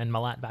Ivan and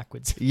Malat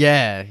backwards.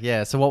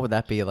 Yeah. So what would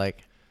that be?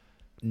 Like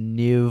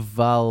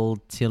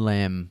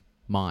Newvaltilem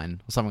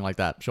mine or something like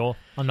that. Sure.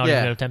 I'm not even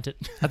going to attempt it.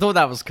 I thought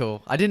that was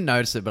cool. I didn't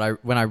notice it,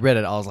 but when I read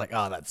it, I was like,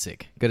 oh, that's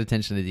sick. Good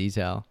attention to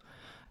detail.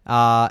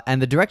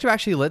 And the director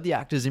actually let the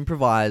actors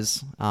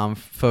improvise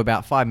for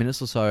about 5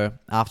 minutes or so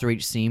after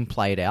each scene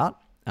played out.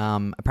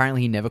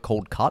 Apparently, he never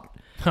called cut.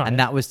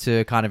 That was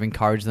to kind of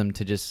encourage them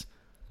to just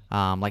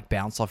like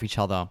bounce off each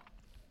other.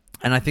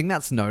 And I think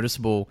that's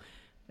noticeable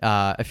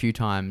a few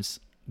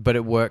times, but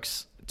it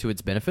works to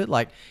its benefit.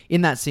 Like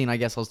in that scene, I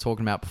guess I was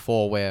talking about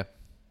before where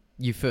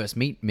you first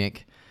meet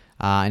Mick,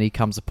 and he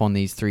comes upon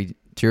these three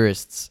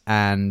tourists.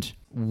 And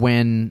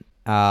when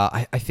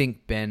I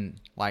think Ben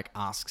like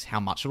asks how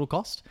much it'll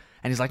cost,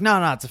 and he's like,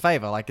 "No, it's a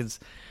favor. Like it's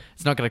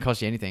not going to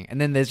cost you anything."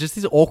 And then there's just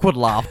this awkward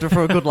laughter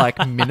for a good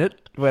like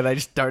minute where they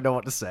just don't know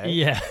what to say.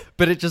 Yeah,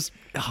 but it just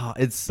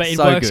it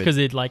works because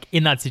it like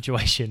in that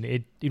situation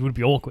it would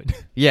be awkward.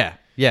 Yeah,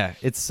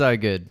 it's so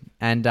good.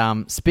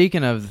 And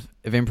speaking of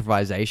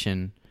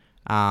improvisation,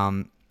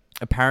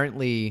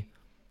 apparently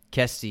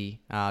Kesty,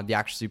 the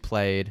actress who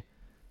played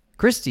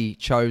Christy,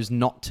 chose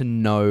not to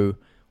know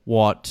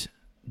what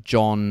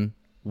John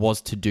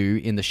was to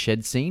do in the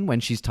shed scene when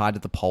she's tied to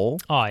the pole.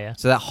 Oh, yeah.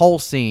 So that whole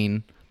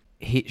scene,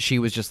 she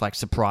was just like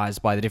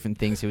surprised by the different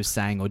things he was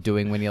saying or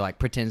doing when he like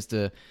pretends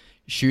to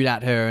shoot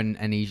at her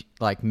and he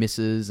like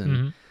misses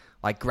and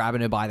like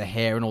grabbing her by the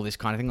hair and all this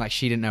kind of thing. Like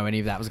she didn't know any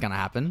of that was going to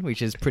happen,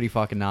 which is pretty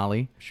fucking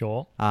gnarly.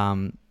 Sure.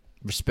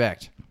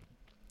 Respect.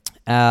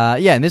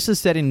 And this is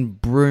set in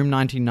Broome,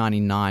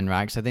 1999,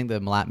 right? Because I think the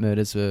Malat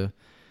murders were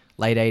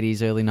late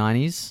 80s, early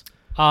 90s.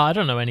 I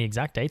don't know any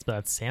exact dates, but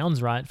that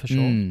sounds right for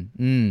sure.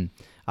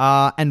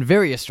 And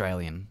very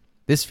Australian.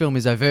 This film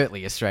is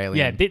overtly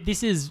Australian. Yeah,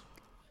 this is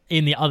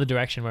in the other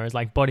direction, whereas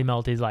like Body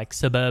Melt is like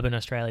suburban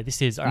Australia.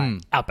 This is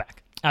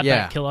outback.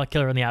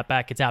 Killer in the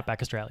outback. It's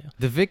outback Australia.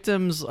 The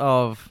victims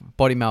of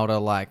Body Melt are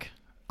like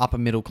upper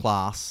middle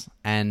class,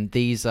 and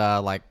these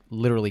are like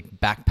literally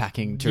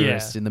backpacking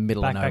tourists in the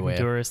middle of nowhere. Backpacking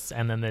tourists,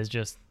 and then there's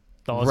just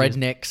the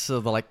rednecks are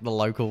the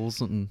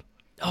locals. And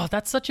oh,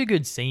 that's such a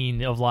good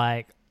scene of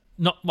like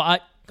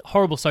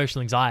horrible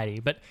social anxiety,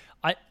 but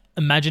I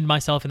imagined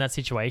myself in that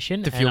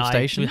situation. The fuel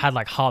station? I had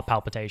like heart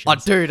palpitations. Oh,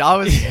 dude, I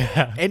was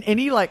in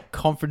any like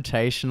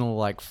confrontational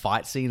like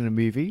fight scene in a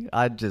movie.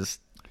 I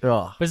just.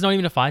 Ugh. But it's not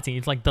even a fight scene.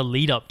 It's like the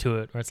lead up to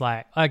it, where it's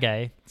like,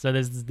 okay, so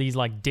there's these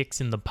like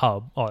dicks in the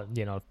pub, or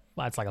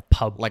it's like a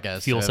pub, like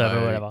a fuel server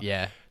or whatever.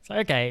 Yeah. It's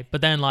like, okay,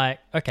 but then like,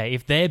 okay,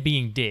 if they're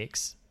being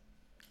dicks,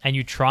 and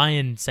you try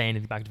and say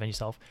anything back to defend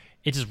yourself,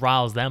 it just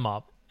riles them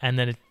up, and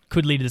then it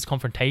could lead to this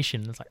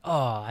confrontation. It's like, oh,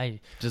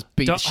 I just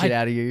beat the shit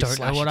out of you. Don't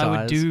know what I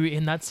would do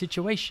in that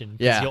situation.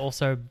 Yeah. You're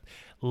also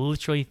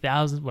literally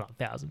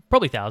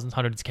probably thousands,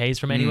 hundreds of Ks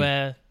from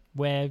anywhere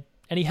where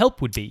any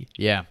help would be.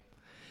 Yeah.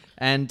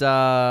 And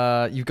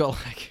you've got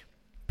like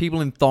people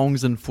in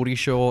thongs and footy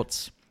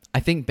shorts. I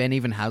think Ben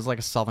even has like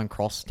a Southern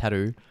Cross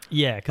tattoo.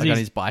 Yeah, because on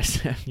his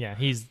bicep. Yeah,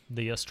 he's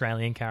the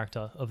Australian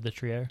character of the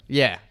trio.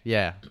 Yeah,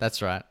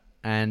 that's right.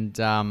 And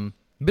a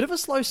bit of a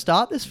slow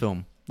start, this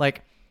film.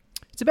 Like,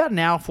 it's about an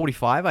hour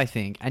 45, I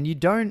think. And you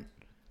don't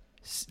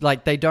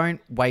like they don't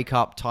wake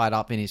up tied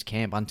up in his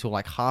camp until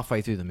like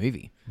halfway through the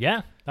movie.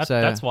 Yeah,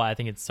 that's why I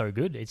think it's so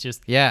good. It's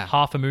just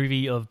half a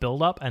movie of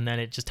build up, and then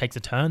it just takes a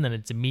turn, then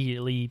it's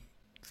immediately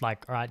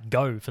like, all right,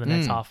 go for the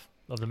next half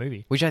of the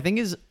movie. Which I think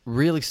is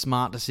really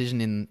smart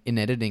decision in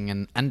editing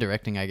and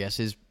directing, I guess,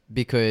 is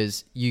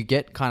because you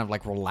get kind of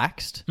like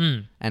relaxed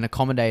and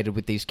accommodated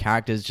with these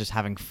characters just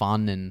having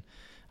fun and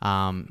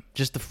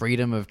just the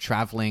freedom of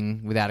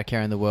traveling without a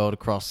care in the world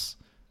across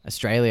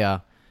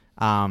Australia.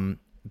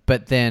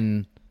 But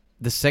then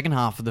the second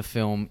half of the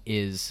film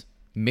is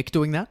Mick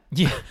doing that.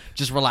 Yeah.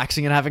 Just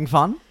relaxing and having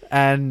fun.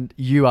 And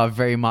you are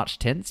very much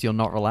tense. You're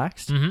not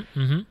relaxed. Mm-hmm,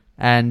 mm-hmm.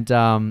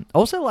 And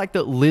also like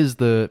that Liz,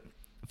 the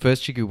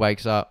first chick who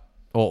wakes up,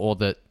 or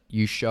that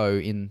you show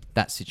in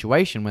that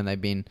situation when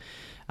they've been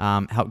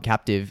held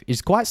captive,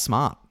 is quite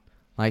smart.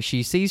 Like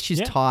she sees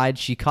she's tied.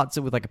 She cuts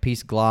it with like a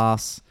piece of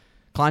glass,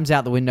 climbs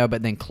out the window,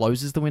 but then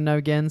closes the window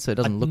again, so it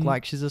doesn't look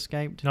like she's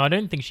escaped. No, I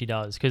don't think she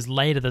does, because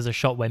later there's a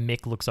shot where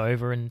Mick looks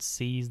over and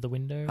sees the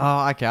window.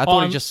 Oh, okay. I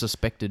thought he just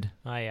suspected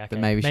okay. that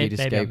maybe she'd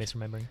escaped. Maybe I'm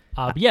misremembering.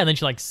 But yeah, and then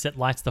she like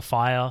lights the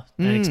fire,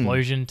 an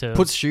explosion to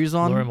puts shoes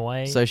on, lure him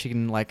away. So she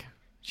can like,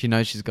 she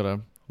knows she's got a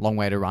long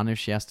way to run if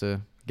she has to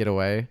get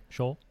away.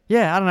 Sure.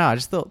 Yeah, I don't know. I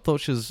just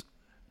thought she was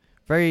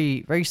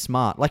very, very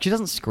smart. Like she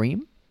doesn't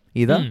scream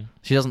either.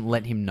 She doesn't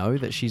let him know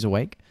that she's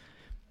awake.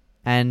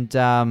 And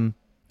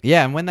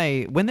yeah, and when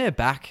they're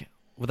back,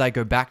 when they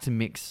go back to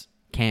Mick's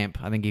camp,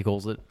 I think he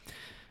calls it,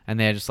 and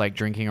they're just like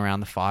drinking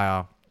around the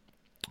fire,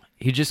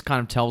 he just kind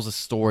of tells a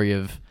story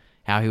of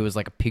how he was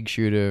like a pig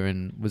shooter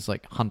and was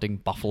like hunting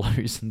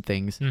buffaloes and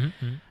things,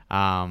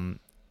 and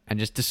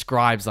just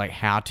describes like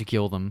how to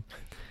kill them.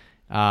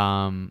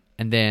 And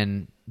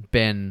then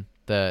Ben,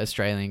 the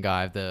Australian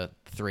guy of the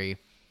three,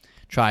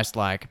 tries to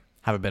like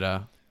have a bit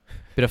of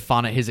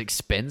fun at his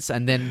expense,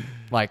 and then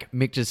like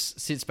Mick just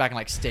sits back and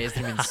like stares at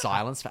him in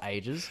silence for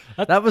ages.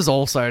 That was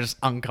also just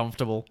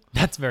uncomfortable.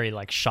 That's very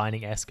like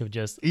Shining-esque of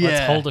just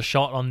let's hold a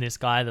shot on this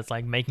guy that's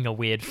like making a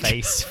weird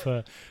face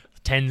for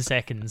 10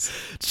 seconds.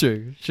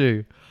 True.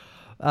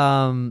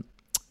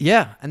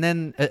 Yeah, and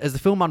then as the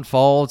film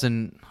unfolds,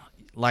 and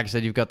like I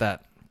said, you've got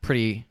that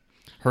pretty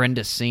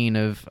horrendous scene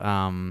of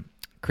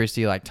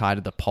Christy like tied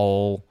to the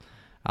pole.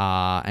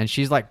 And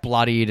she's like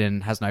bloodied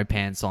and has no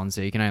pants on,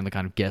 so you can only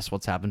kind of guess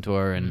what's happened to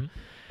her. And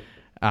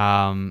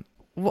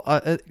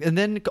and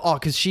then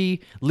because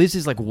Liz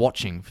is like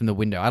watching from the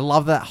window. I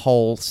love that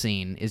whole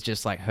scene is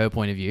just like her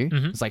point of view.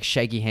 It's like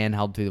shaky hand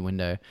held through the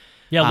window.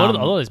 Yeah, a lot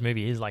of this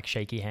movie is like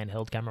shaky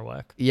handheld camera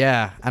work.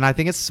 Yeah, and I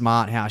think it's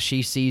smart how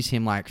she sees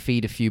him like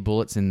feed a few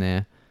bullets in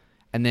there,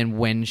 and then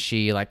when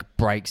she like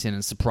breaks in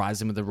and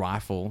surprises him with a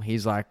rifle,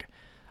 he's like,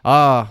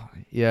 oh,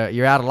 yeah,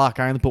 you're out of luck.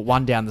 I only put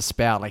one down the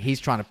spout. Like, he's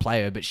trying to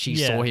play her, but she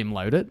saw him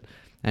load it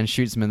and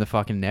shoots him in the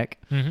fucking neck.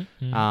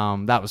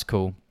 That was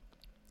cool.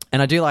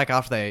 And I do like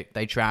after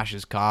they trash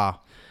his car,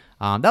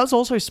 that was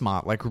also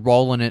smart, like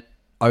rolling it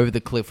over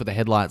the cliff with the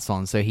headlights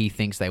on so he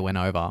thinks they went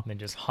over. And then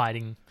just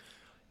hiding.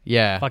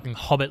 Yeah. Fucking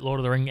Hobbit, Lord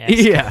of the Rings.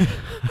 Yeah.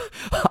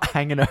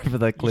 Hanging over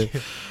the cliff.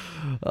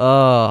 First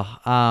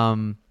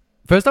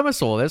time I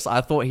saw this, I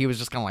thought he was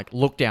just going to like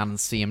look down and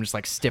see him, just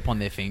like step on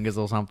their fingers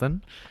or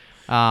something.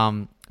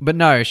 But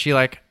no, she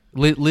like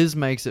Liz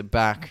makes it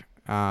back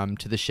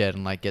to the shed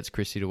and like gets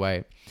Chrissy to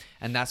wait,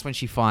 and that's when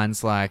she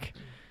finds like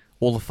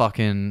all the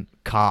fucking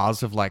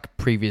cars of like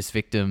previous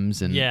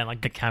victims and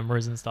like the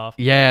cameras and stuff.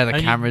 Yeah, the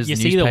cameras, you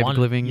newspaper see the one,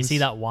 clippings. You see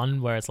that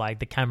one where it's like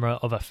the camera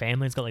of a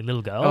family. It's got like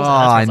little girls. Oh,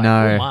 and that's I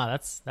know. Like, oh, wow,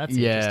 that's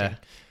interesting.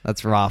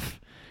 That's rough.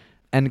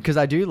 And because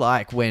I do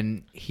like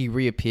when he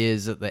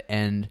reappears at the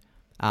end,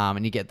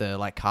 and you get the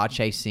like car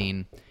chase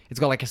scene. It's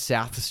got like a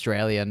South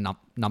Australia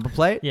number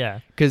plate.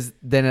 Yeah. Because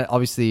then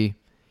obviously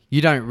you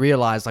don't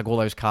realize like all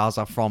those cars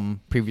are from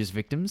previous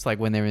victims, like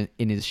when they're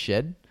in his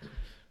shed.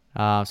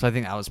 So I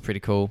think that was pretty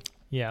cool.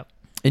 Yeah.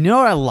 And you know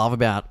what I love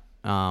about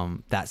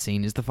that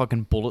scene is the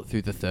fucking bullet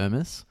through the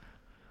thermos.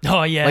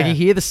 Oh, yeah. Like you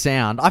hear the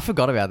sound. I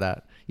forgot about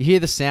that. You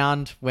hear the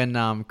sound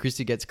when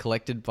Christy gets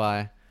collected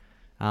by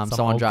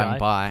someone driving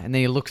by, and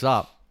then he looks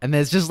up. And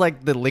there's just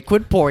like the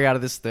liquid pouring out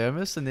of this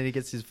thermos, and then he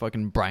gets his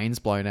fucking brains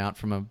blown out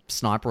from a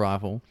sniper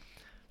rifle.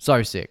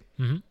 So sick.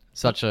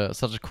 Such a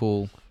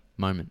cool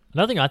moment.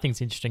 Another thing I think is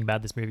interesting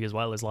about this movie as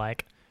well is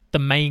like the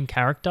main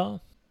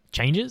character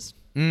changes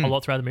a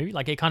lot throughout the movie.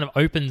 Like it kind of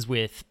opens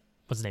with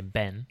what's his name,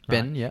 Ben.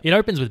 Right? Ben, yeah. It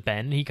opens with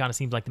Ben. He kind of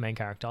seems like the main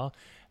character,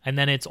 and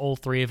then it's all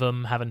three of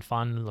them having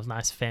fun, a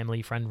nice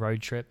family friend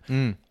road trip,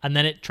 and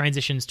then it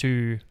transitions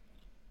to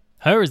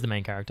her as the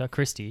main character,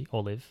 Christy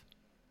or Liv.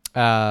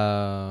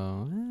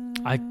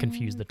 I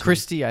confused the two.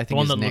 Christy, I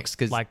think, is next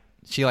because like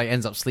she like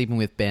ends up sleeping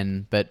with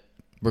Ben, but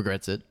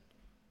regrets it.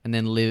 And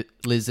then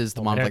Liz is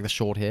the one with like the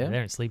short hair. They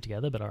don't sleep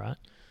together, but all right.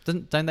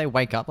 Don't they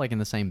wake up like in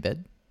the same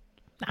bed?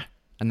 Nah.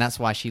 And that's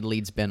why she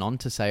leads Ben on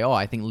to say, "Oh,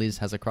 I think Liz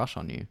has a crush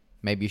on you.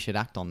 Maybe you should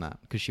act on that,"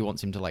 because she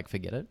wants him to like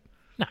forget it.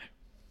 No,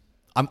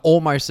 I'm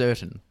almost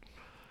certain.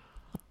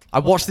 I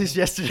watched this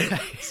yesterday.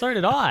 So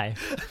did I.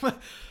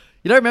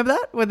 You don't remember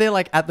that when they're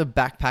like at the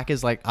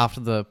backpackers like after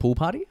the pool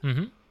party?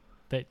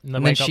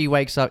 And then she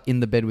wakes up in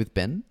the bed with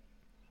Ben?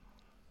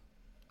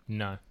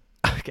 No.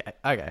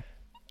 Okay.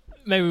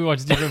 Maybe we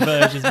watch different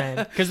versions, man.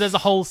 Because there's a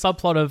whole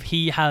subplot of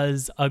he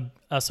has a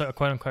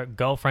quote-unquote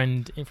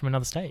girlfriend from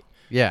another state.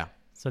 Yeah.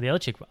 So the other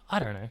chick, I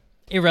don't know.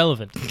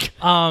 Irrelevant.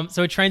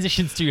 So it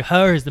transitions to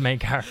her as the main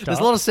character. There's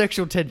a lot of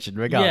sexual tension,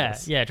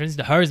 regardless. Yeah, it transitions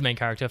to her as the main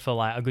character for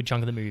like a good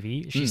chunk of the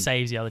movie. She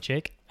saves the other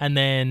chick and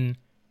then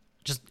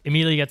just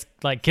immediately gets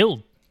like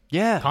killed.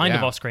 Yeah. Kind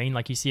of off screen.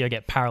 Like you see her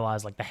get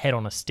paralyzed, like the head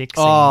on a stick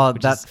scene. Oh,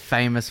 that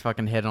famous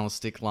fucking head on a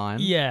stick line.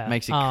 Yeah.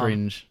 Makes it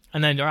cringe.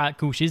 And then, all right,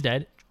 cool, she's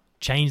dead.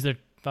 Change the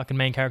fucking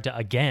main character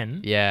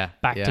again. Yeah.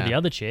 Back to the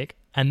other chick.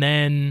 And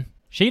then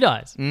she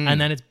dies. And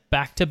then it's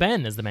back to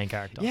Ben as the main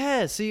character.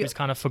 Yeah, see. Who's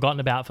kind of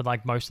forgotten about for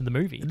like most of the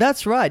movie.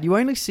 That's right. You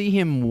only see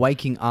him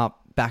waking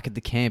up back at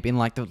the camp in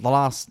like the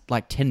last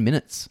like 10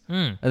 minutes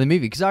of the movie.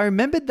 Because I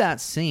remembered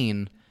that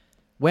scene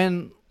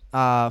when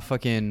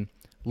fucking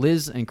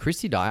Liz and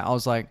Christy die. I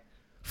was like,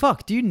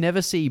 fuck, do you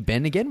never see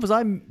Ben again? Was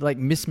I like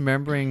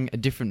misremembering a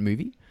different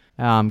movie?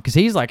 Because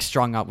he's like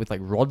strung up with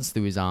like rods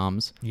through his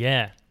arms.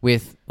 Yeah.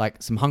 With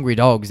like some hungry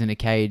dogs in a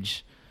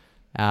cage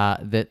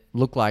that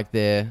look like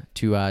they're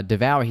to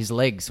devour his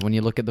legs when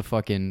you look at the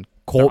fucking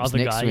corpse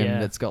next to him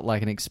that's got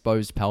like an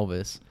exposed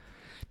pelvis.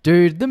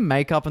 Dude, the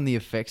makeup and the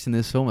effects in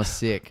this film are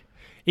sick.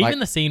 Even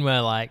the scene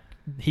where like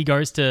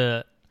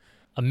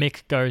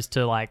Mick goes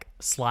to like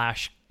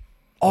slash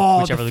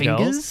whichever the the girls.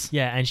 fingers?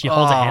 Yeah, and she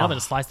holds her hand up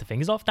and slices the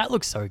fingers off. That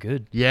looks so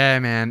good. Yeah,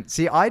 man.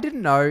 See, I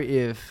didn't know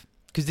if...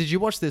 Because did you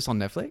watch this on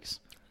Netflix?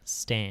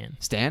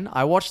 Stan.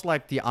 I watched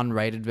like the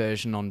unrated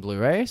version on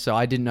Blu-ray, so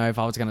I didn't know if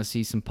I was going to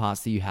see some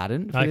parts that you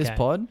hadn't for this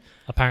pod.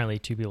 Apparently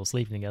 2 people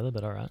sleeping together,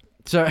 but all right.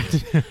 So,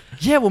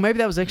 yeah, well, maybe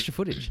that was extra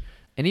footage.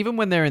 And even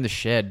when they're in the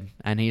shed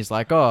and he's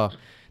like, oh,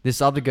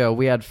 this other girl,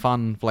 we had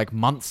fun for like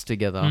months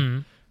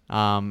together.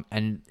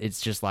 And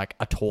it's just like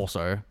a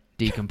torso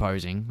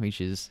decomposing,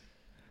 which is...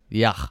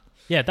 Yuck.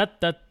 Yeah,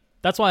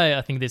 that's why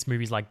I think this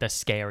movie's like the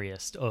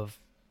scariest of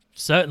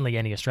certainly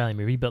any Australian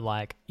movie, but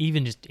like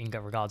even just in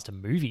regards to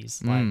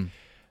movies. Like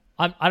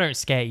I don't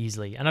scare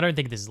easily, and I don't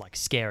think this is like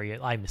scary.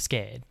 I'm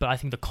scared, but I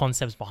think the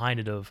concepts behind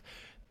it of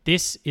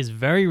this is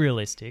very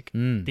realistic.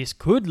 This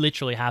could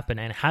literally happen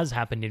and has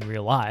happened in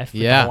real life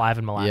with the whole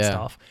Ivan Milat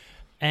stuff.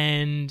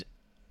 And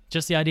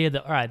just the idea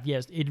that, all right,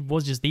 yes, it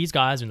was just these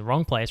guys in the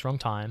wrong place, wrong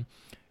time,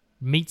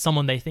 meet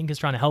someone they think is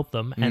trying to help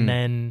them, and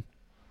then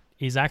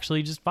is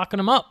actually just fucking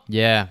them up.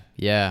 Yeah.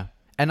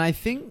 And I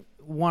think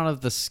one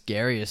of the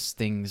scariest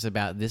things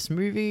about this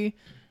movie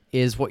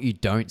is what you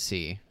don't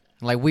see.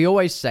 Like, we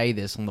always say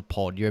this on the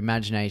pod, your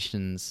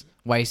imagination's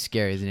way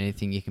scarier than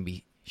anything you can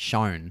be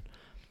shown.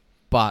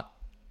 But,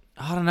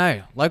 I don't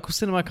know, local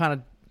cinema kind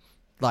of,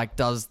 like,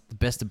 does the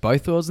best of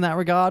both worlds in that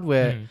regard,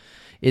 where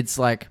it's,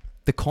 like,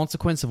 the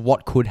consequence of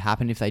what could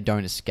happen if they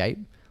don't escape.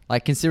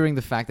 Like, considering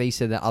the fact that he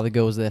said that other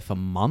girl was there for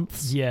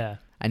months. Yeah.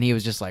 And he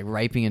was just like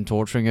raping and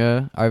torturing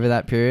her over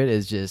that period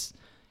is just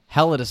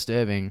hella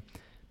disturbing.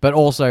 But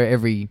also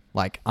every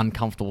like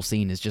uncomfortable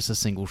scene is just a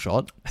single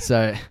shot.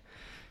 So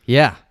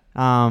yeah.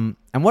 And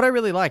what I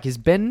really like is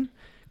Ben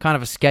kind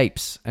of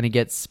escapes and he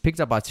gets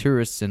picked up by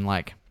tourists and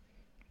like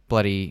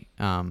bloody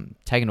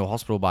taken to a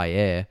hospital by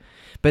air.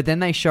 But then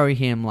they show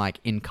him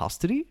like in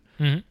custody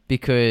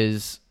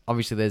because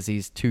obviously there's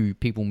these 2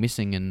 people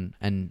missing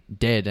and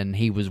dead and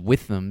he was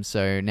with them.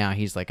 So now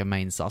he's like a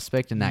main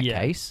suspect in that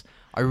case.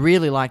 I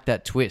really like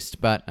that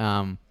twist, but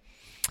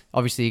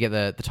obviously you get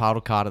the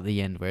title card at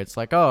the end where it's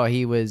like, oh,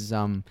 he was,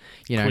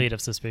 cleared of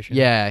suspicion.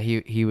 Yeah,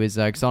 he was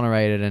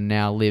exonerated and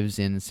now lives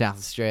in South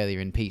Australia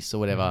in peace or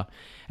whatever.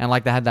 And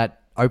like they had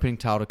that opening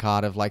title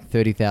card of like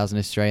 30,000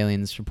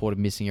 Australians reported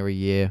missing every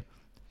year,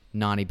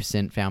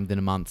 90% found within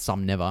a month,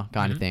 some never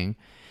kind of thing.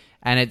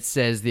 And it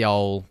says the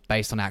old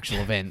based on actual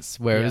events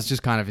where it was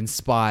just kind of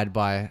inspired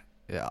by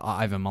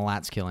Ivan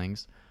Milat's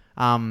killings.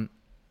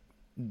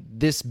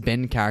 This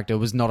Ben character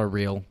was not a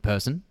real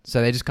person.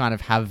 So they just kind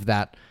of have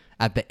that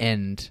at the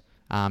end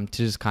to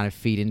just kind of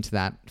feed into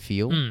that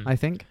feel, I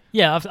think.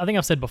 Yeah, I think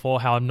I've said before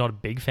how I'm not a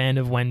big fan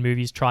of when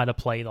movies try to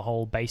play the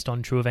whole based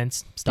on true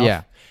events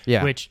stuff.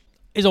 Yeah. Which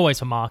is always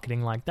for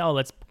marketing, like, oh,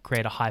 let's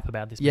create a hype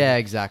about this movie. Yeah,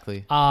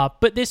 exactly.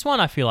 But this one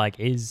I feel like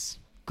is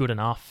good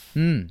enough,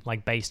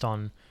 like based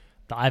on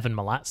the Ivan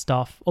Milat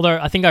stuff. Although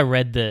I think I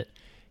read that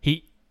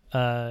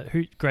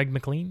Greg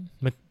McLean?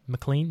 The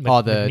McNeil?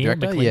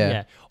 director? McLean,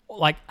 yeah.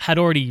 Like had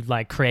already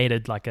like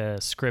created like a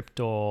script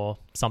or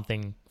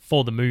something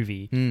for the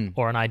movie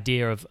or an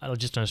idea of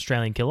just an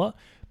Australian killer.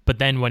 But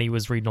then when he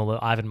was reading all the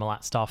Ivan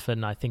Milat stuff,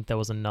 and I think there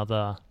was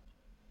another...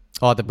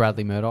 Oh, the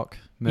Bradley Murdoch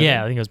movie?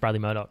 Yeah, I think it was Bradley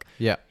Murdoch.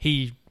 Yeah.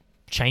 He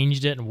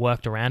changed it and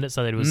worked around it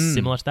so that it was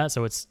similar to that.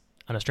 So it's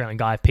an Australian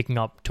guy picking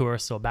up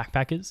tourists or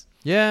backpackers.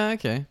 Yeah,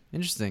 okay.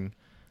 Interesting.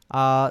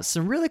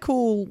 Some really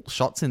cool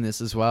shots in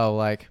this as well.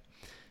 Like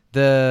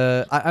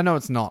I know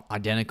it's not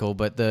identical,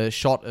 but the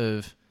shot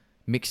of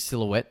Mick's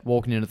silhouette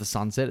walking into the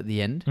sunset at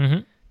the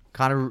end,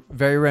 kind of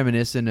very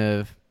reminiscent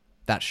of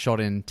that shot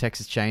in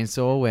Texas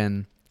Chainsaw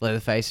when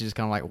Leatherface is just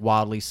kind of like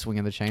wildly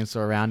swinging the chainsaw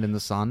around in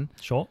the sun.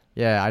 Sure.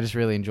 Yeah, I just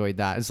really enjoyed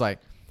that. It's like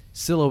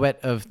silhouette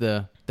of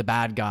the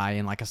bad guy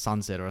in like a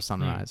sunset or a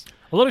sunrise.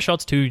 A lot of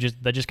shots too,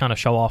 they just kind of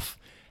show off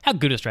how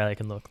good Australia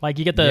can look. Like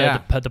you get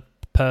the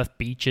Perth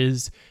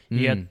beaches,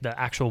 you get the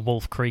actual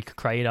Wolf Creek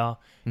crater,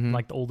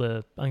 like I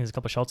think there's a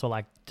couple of shots where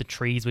like the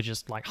trees were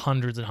just like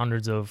hundreds and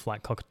hundreds of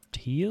like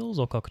cockatiels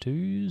or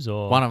cockatoos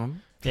or One of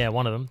them. Yeah,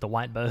 one of them, the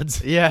white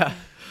birds. Yeah.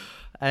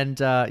 And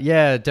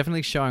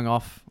definitely showing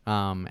off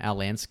our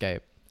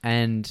landscape.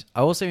 And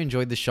I also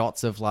enjoyed the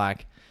shots of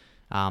like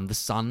the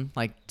sun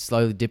like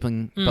slowly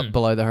dipping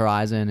below the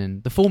horizon,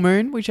 and the full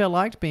moon, which I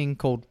liked, being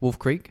called Wolf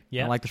Creek.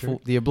 Yeah, I like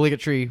the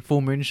obligatory full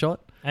moon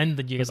shot. And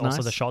you get also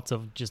nice. the shots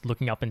of just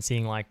looking up and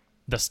seeing like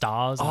the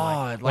stars. And,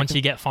 like once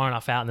you get far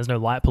enough out and there's no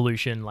light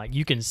pollution, like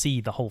you can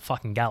see the whole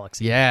fucking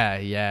galaxy.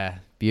 Yeah,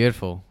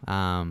 beautiful.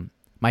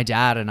 My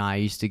dad and I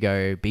used to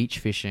go beach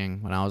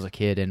fishing when I was a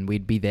kid, and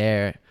we'd be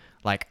there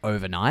like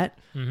overnight,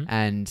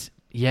 and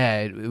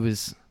it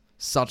was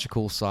such a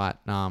cool sight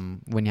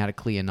when you had a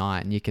clear night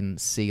and you can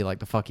see like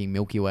the fucking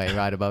Milky Way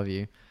right above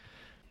you.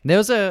 There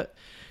was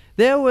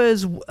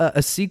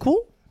a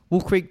sequel,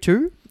 Wolf Creek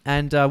 2,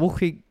 and Wolf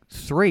Creek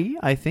 3,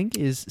 I think,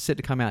 is set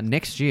to come out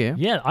next year.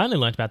 Yeah, I only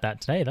learned about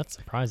that today. That's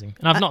surprising.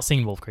 And I've not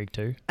seen Wolf Creek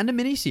 2. And a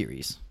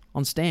miniseries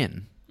on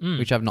Stan,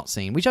 which I've not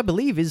seen, which I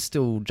believe is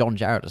still John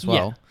Jarrett as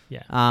well.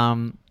 Yeah.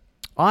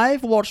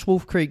 I've watched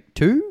Wolf Creek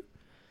 2.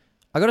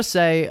 I got to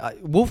say,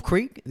 Wolf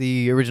Creek,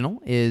 the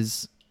original,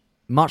 is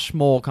much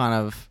more kind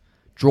of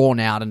drawn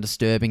out and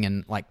disturbing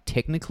and like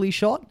technically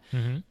shot.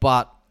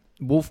 But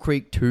Wolf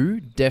Creek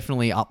 2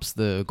 definitely ups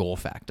the gore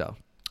factor.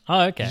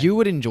 Oh, okay. You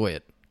would enjoy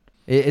it.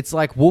 It's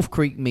like Wolf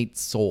Creek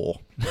meets Saw.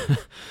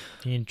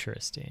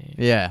 Interesting.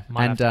 Yeah.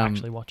 Might have to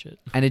actually watch it.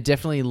 And it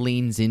definitely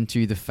leans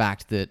into the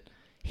fact that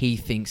he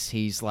thinks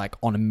he's like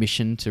on a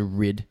mission to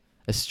rid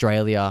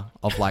Australia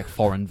of like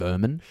foreign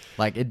vermin.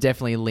 Like it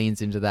definitely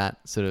leans into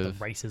that sort of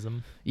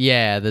racism.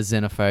 Yeah, the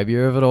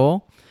xenophobia of it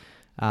all.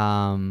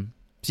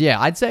 So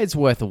yeah, I'd say it's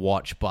worth a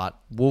watch, but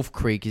Wolf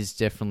Creek is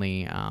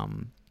definitely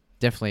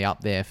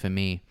up there for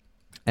me.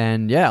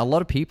 And yeah, a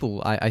lot of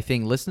people, I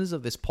think listeners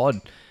of this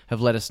pod have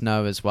let us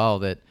know as well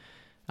that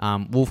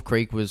Wolf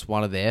Creek was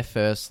one of their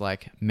first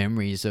like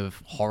memories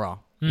of horror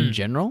in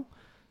general.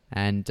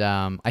 And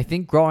I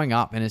think growing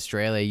up in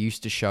Australia,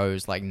 used to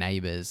shows like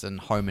Neighbours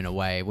and Home and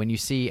Away, when you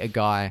see a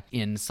guy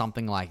in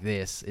something like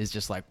this, is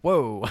just like,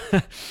 whoa.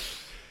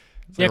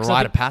 It's like a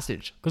rite of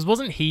passage. Because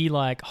wasn't he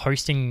like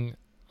hosting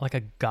like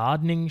a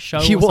gardening show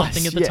He or was,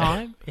 something at the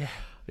time? Yeah.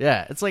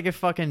 Yeah, it's like if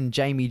fucking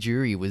Jamie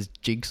Jury was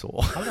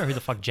Jigsaw. I don't know who the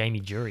fuck Jamie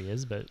Jury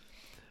is, but...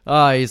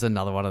 Oh, he's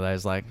another one of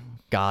those like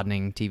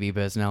gardening TV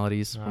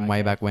personalities from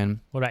way back when.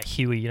 What about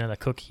Huey? You know, the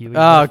cook Huey?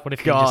 Oh, what if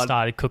he God. just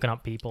started cooking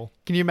up people?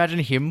 Can you imagine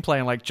him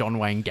playing like John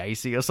Wayne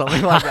Gacy or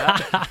something like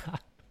that?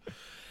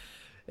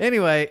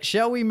 Anyway,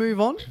 shall we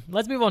move on?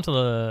 Let's move on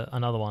to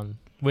another one,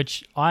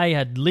 which I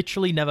had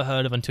literally never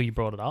heard of until you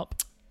brought it up.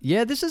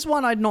 Yeah, this is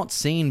one I'd not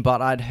seen,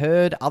 but I'd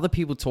heard other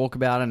people talk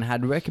about and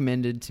had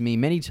recommended to me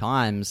many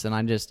times, and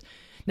I just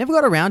never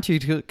got around to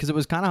it because it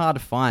was kind of hard to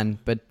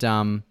find. But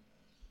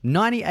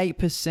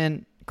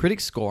 98% critic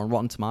score on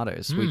Rotten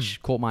Tomatoes,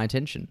 which caught my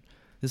attention.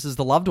 This is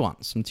The Loved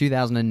Ones from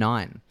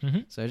 2009.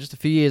 So just a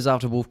few years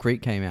after Wolf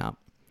Creek came out.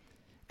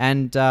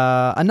 And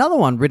another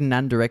one written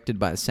and directed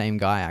by the same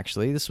guy,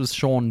 actually. This was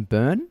Sean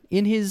Byrne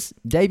in his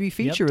debut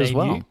feature as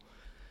well.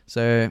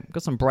 So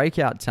got some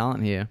breakout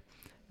talent here.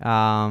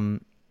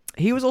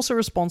 He was also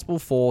responsible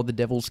for The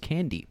Devil's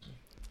Candy.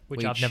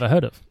 Which I've never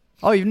heard of.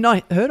 Oh, you've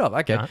not heard of?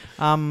 Okay.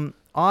 No.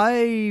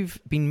 I've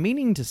been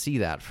meaning to see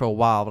that for a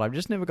while, but I've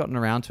just never gotten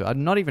around to it.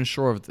 I'm not even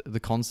sure of the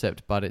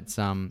concept, but it's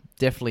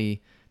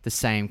definitely the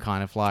same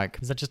kind of like...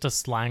 Is that just a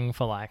slang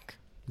for like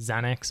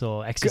Xanax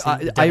or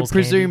ecstasy? I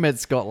presume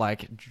it's got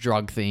like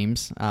drug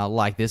themes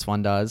like this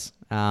one does.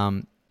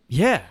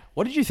 Yeah.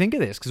 What did you think of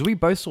this? Because we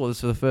both saw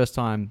this for the first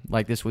time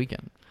like this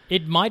weekend.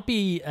 It might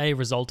be a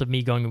result of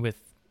me going with,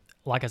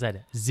 like I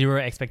said, zero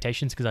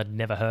expectations because I'd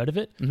never heard of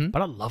it,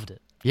 but I loved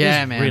it. Yeah,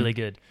 it was man. really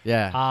good.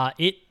 Yeah.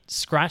 It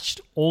scratched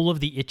all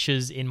of the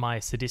itches in my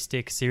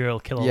sadistic serial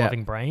killer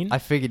loving brain. I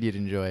figured you'd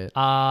enjoy it.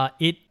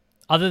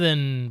 Other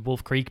than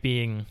Wolf Creek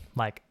being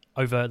like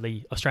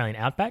overtly Australian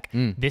outback,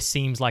 this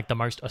seems like the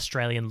most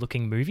Australian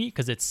looking movie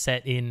because it's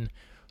set in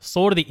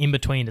sort of the in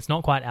between. It's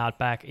not quite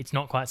outback. It's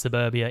not quite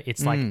suburbia.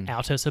 It's like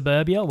outer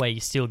suburbia where you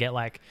still get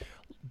like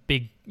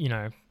big,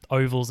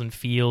 ovals and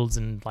fields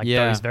and like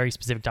those very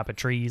specific type of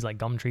trees, like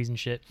gum trees and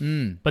shit.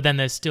 But then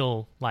there's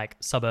still like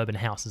suburban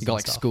houses. You got and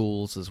like stuff.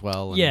 Schools as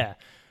well. Yeah.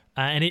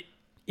 And it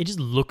just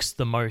looks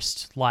the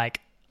most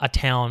like a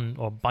town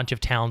or bunch of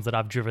towns that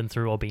I've driven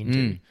through or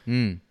been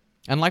to.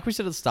 And like we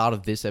said at the start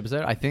of this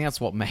episode, I think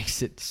that's what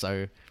makes it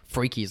so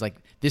freaky. Is like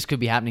this could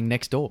be happening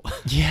next door.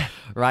 Yeah.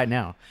 Right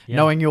now. Yeah.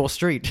 Knowing your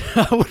street,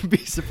 I wouldn't be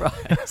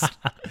surprised.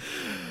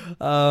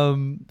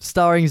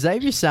 Starring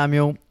Xavier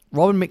Samuel,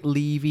 Robin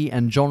McLeavy,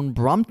 and John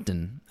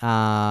Brumpton.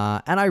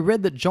 And I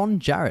read that John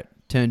Jarrett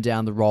turned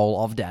down the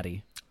role of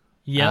Daddy.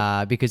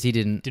 Yeah. Because he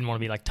didn't want to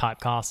be like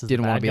typecast as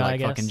didn't the want bad to be guy, like I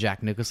guess. fucking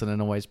Jack Nicholson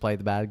and always play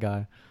the bad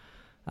guy.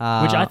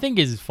 Which I think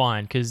is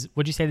fine because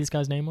what'd you say this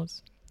guy's name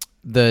was?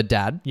 The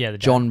dad. Yeah, the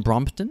dad. John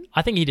Brompton.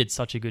 I think he did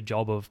such a good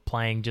job of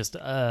playing just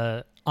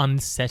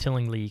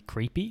unsettlingly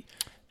creepy.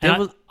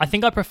 And I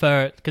think I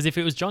prefer it because if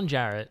it was John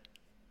Jarrett,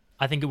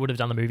 I think it would have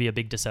done the movie a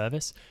big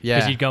disservice. Yeah.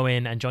 Because you'd go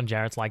in and John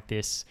Jarrett's like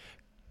this,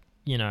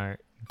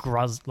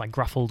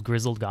 gruffled,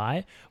 grizzled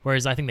guy.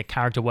 Whereas I think the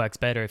character works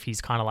better if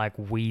he's kind of like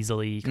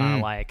weaselly, kind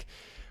of like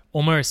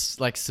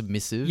almost like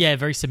submissive. Yeah,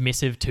 very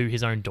submissive to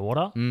his own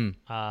daughter. And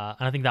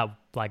I think that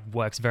like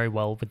works very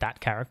well with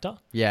that character.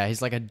 Yeah,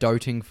 he's like a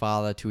doting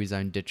father to his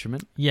own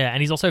detriment. Yeah,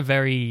 and he's also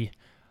very,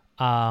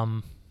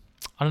 I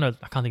don't know,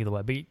 I can't think of the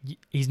word, but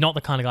he's not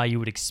the kind of guy you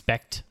would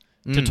expect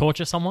to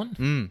torture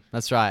someone.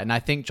 That's right. And I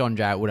think John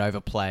Jarrett would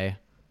overplay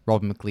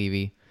Robin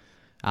McLeavy.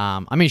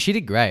 I mean, she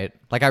did great.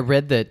 Like I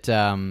read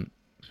that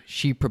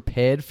she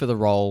prepared for the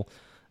role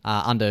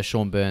under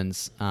Sean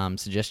Byrne's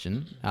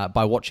suggestion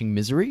by watching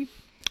Misery.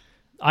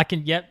 I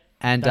can,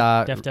 and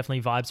definitely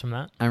vibes from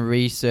that. And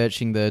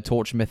researching the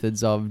torture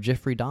methods of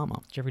Jeffrey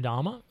Dahmer. Jeffrey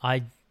Dahmer.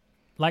 I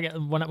like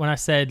when I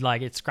said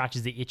like it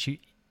scratches the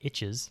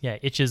itches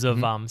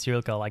of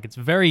serial killer. Like it's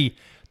very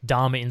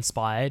Dahmer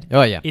inspired.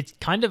 Oh yeah. It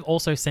kind of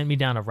also sent me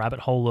down a rabbit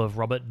hole of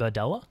Robert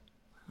Berdella,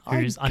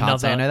 who's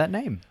can't say I know that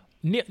name.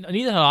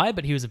 Neither had I,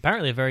 but he was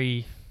apparently a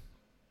very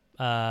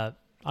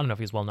I don't know if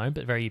he was well known,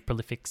 but very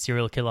prolific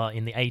serial killer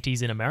in the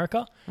 80s in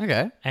America.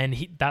 Okay. And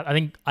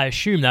I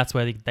assume that's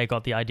where they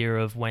got the idea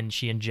of when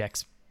she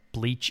injects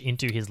bleach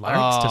into his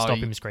larynx to stop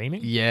him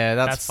screaming. Yeah,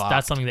 that's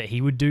something that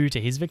he would do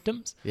to his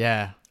victims.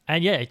 Yeah.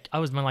 And yeah, I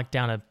was like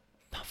down a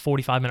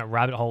 45-minute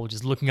rabbit hole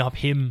just looking up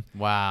him.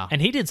 Wow.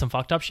 And he did some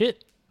fucked up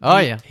shit.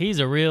 He was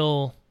a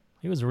real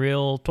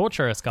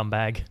torturer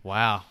scumbag.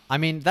 Wow. I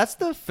mean, that's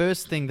the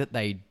first thing that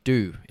they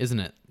do,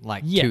 isn't it?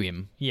 Like to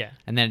him. Yeah.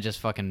 And then it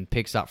just fucking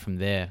picks up from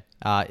there.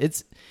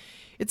 It's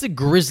a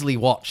grisly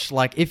watch.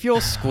 Like if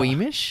you're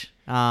squeamish,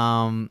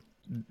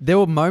 there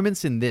were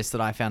moments in this that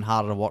I found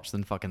harder to watch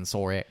than fucking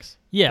Saw X.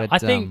 Yeah,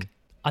 but,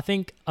 I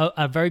think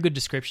a very good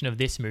description of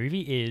this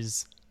movie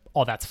is,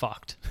 oh, that's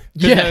fucked.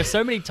 Yeah. There were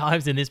so many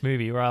times in this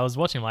movie where I was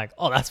watching like,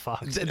 oh, that's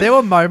fucked. There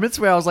were moments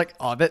where I was like,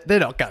 oh, they're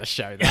not going to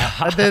show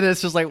that. And then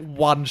it's just like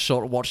one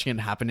shot watching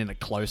it happen in a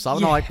close-up.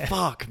 And I'm like,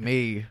 fuck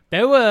me.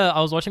 I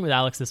was watching with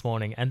Alex this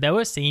morning and there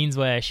were scenes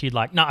where she'd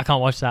like, no, I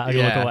can't watch that. I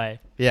gotta look away.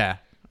 Yeah.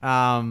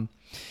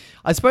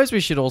 I suppose we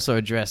should also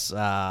address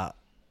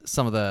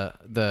some of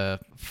the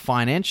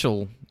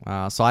financial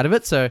side of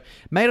it. So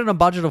made on a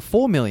budget of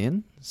 $4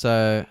 million.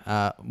 So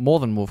more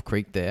than Wolf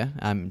Creek there,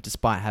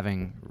 despite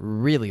having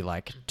really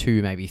like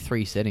 2, maybe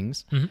 3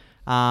 settings.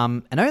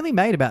 And only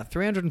made about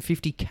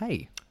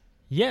 $350K.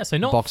 Yeah, so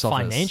not box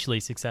financially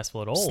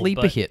successful at all.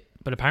 Sleeper hit.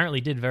 But apparently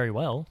did very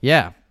well.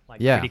 Yeah. Like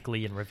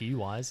critically and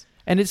review-wise.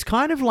 And it's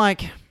kind of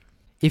like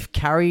if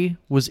Carrie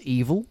was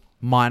evil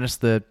minus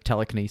the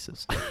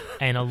telekinesis.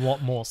 And a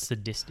lot more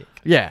sadistic.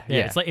 Yeah.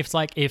 It's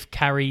like if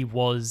Carrie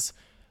was...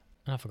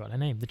 I forgot her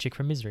name. The chick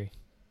from Misery.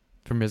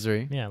 From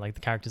Misery? Yeah, like the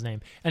character's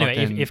name.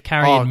 Anyway, if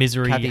Carrie and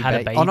Misery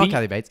had a baby... Oh, not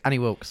Kathy Bates. Annie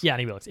Wilkes. Yeah,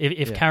 Annie Wilkes.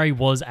 If Carrie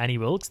was Annie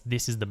Wilkes,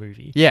 this is the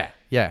movie. Yeah.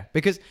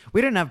 Because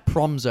we don't have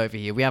proms over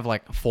here. We have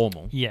like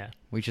formal. Yeah.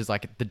 Which is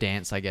like the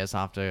dance, I guess,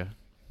 after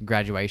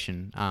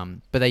graduation.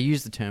 But they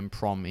use the term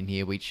prom in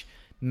here, which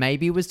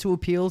maybe was to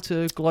appeal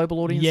to global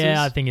audiences.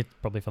 Yeah, I think it's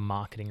probably for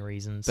marketing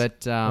reasons.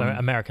 But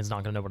Americans not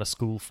going to know what a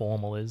school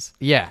formal is.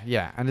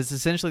 Yeah. And it's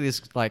essentially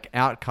this like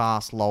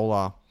outcast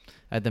Lola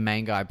at the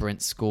main guy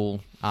Brent's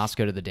school, ask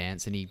her to the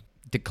dance, and he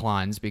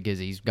declines because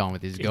he's gone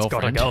with his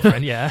girlfriend. He's got a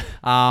girlfriend, yeah.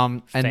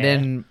 And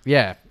then,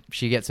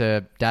 she gets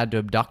her dad to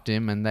abduct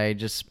him, and they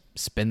just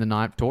spend the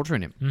night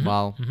torturing him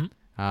while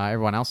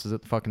everyone else is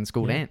at the fucking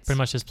school dance. Pretty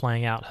much just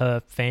playing out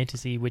her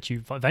fantasy, which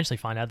you eventually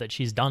find out that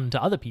she's done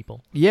to other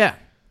people. Yeah.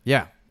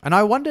 And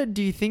I wonder,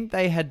 do you think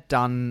they had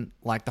done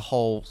like the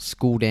whole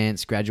school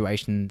dance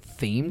graduation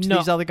theme to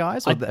these other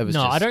guys? Or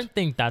I don't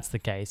think that's the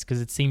case because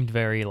it seemed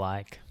very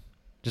like...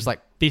 Just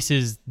like... This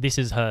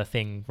is her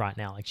thing right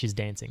now. Like she's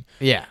dancing.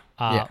 Yeah.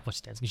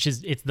 She's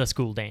dancing. It's the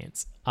school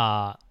dance.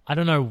 I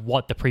don't know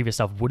what the previous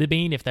stuff would have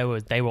been if they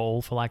were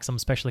all for like some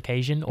special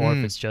occasion or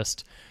if it's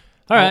just...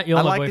 All right,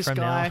 you're my boyfriend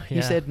now. I like this guy.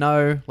 He said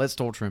no. Let's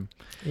torture him.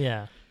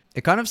 Yeah.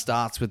 It kind of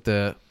starts with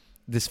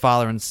this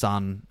father and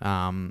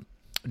son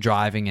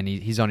driving, and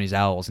he's on his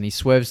L's, and he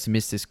swerves to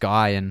miss this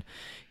guy, and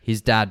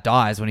his dad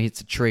dies when he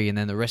hits a tree, and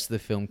then the rest of the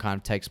film kind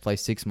of takes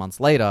place 6 months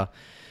later,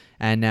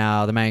 and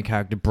now the main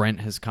character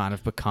Brent has kind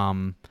of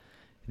become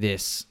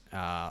this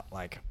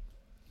like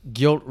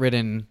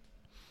guilt-ridden,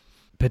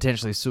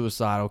 potentially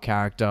suicidal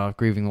character,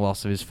 grieving the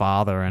loss of his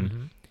father,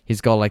 and he's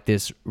got like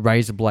this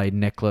razor blade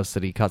necklace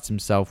that he cuts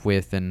himself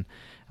with, and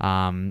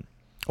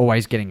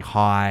always getting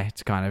high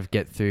to kind of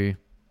get through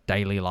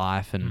daily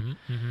life, and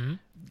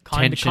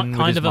tension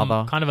with his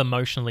mother. Kind of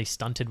emotionally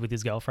stunted with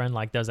his girlfriend.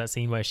 Like there's that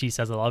scene where she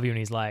says I love you and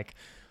he's like,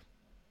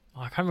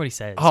 I can't remember what he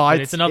says. Oh,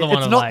 it's another one.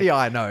 It's not the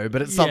I know,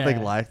 but it's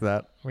something like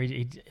that. Where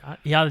he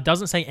either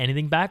doesn't say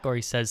anything back or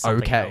he says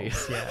something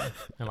else. Yeah.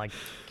 And like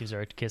gives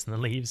her a kiss and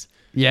then leaves.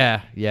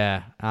 Yeah.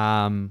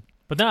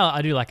 But then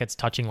I do like it's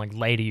touching. Like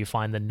later you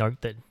find the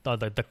note that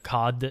the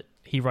card that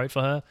he wrote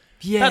for her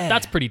Yeah.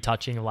 that's pretty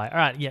touching. Like, all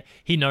right, yeah,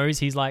 he knows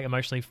he's like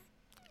emotionally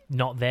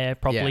not there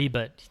properly, Yeah.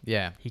 but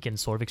Yeah. he can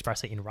sort of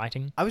express it in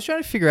writing. I was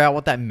trying to figure out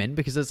what that meant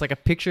because it's like a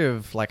picture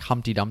of like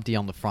Humpty Dumpty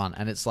on the front,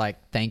 and it's like,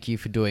 thank you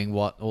for doing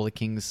what all the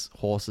king's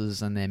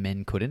horses and their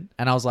men couldn't.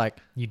 And I was like,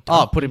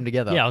 put him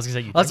together. Yeah, I was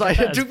gonna say. I was like,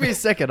 it took me a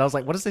second. I was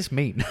like, what does this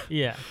mean?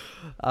 Yeah.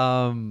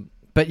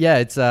 But yeah,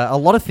 it's a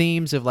lot of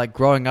themes of like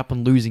growing up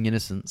and losing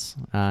innocence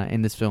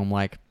in this film.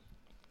 Like,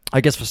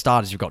 I guess for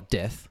starters, you've got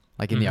death,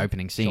 like in the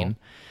opening scene.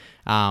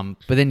 Sure.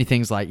 But then you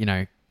things like,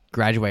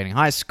 graduating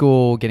high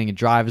school, getting a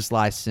driver's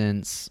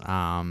license,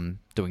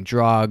 doing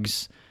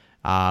drugs,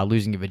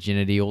 losing your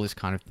virginity, all this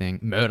kind of thing.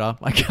 Murder,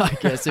 like, I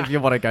guess, if you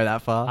want to go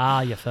that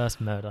far. Your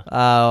first murder.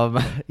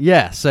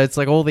 Yeah, so it's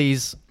like all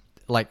these,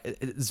 like,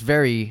 it's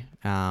very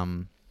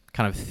kind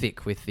of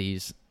thick with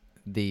these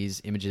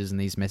images and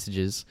these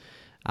messages.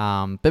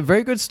 But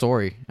very good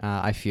story,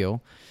 I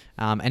feel.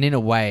 And in a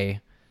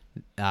way,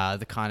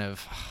 the kind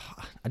of...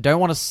 I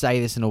don't want to say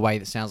this in a way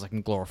that sounds like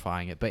I'm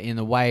glorifying it, but in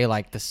a way,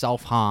 like the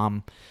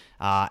self-harm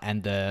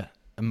and the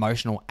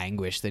emotional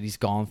anguish that he's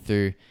gone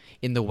through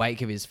in the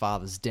wake of his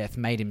father's death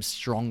made him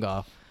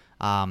stronger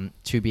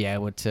to be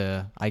able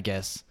to, I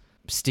guess,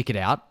 stick it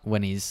out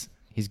when he's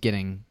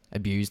getting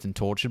abused and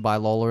tortured by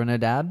Lola and her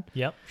dad.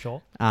 Yep,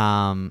 sure.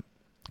 Because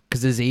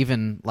there's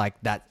even like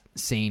that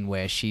scene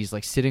where she's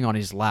like sitting on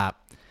his lap,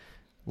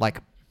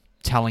 like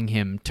telling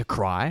him to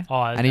cry,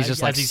 and he's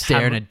just like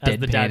staring at deadpan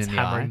the dad's in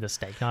the hammering eye. the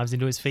steak knives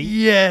into his feet.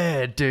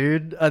 Yeah,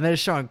 dude. And they're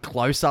showing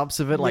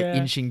close-ups of it, like Yeah.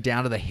 inching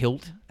down to the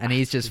hilt, and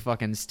he's just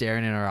fucking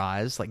staring in her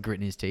eyes, like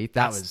gritting his teeth.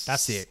 That's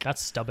sick. That's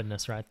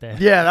stubbornness right there.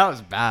 Yeah, that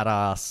was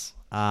badass.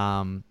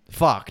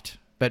 Fucked,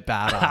 but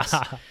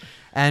badass.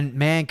 And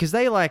man, because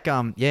they like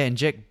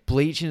inject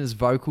bleach in his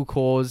vocal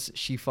cords.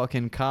 She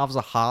fucking carves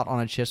a heart on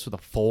her chest with a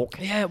fork.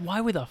 Yeah,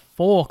 why with a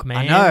fork, man?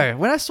 I know.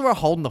 When I saw her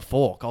holding the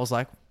fork, I was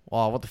like,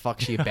 oh, what the fuck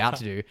is she about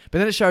to do? But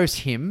then it shows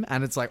him,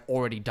 and it's like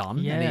already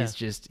done, and he's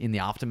just in the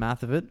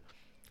aftermath of it.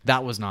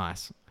 That was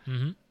nice.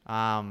 Mm-hmm.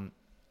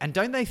 And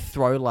don't they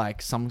throw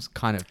like some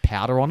kind of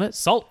powder on it?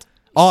 Salt.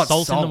 Oh,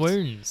 salt in the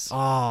wounds.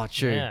 Oh,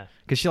 true. Yeah.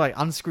 Because she like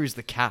unscrews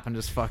the cap and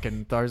just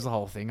fucking throws the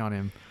whole thing on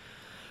him.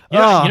 You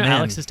know man.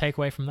 Alex's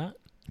takeaway from that?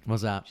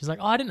 What's that? She's like,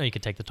 oh, I didn't know you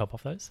could take the top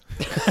off those.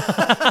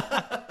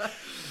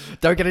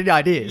 Don't get any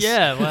ideas.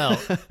 Yeah,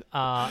 well.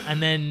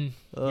 And then,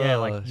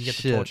 Oh, you get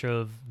shit. the torture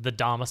of the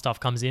Dharma stuff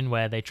comes in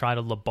where they try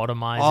to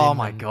lobotomize Oh him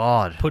my and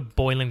god. put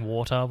boiling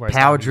water. Whereas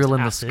Power that means drill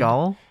in the acid.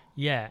 skull.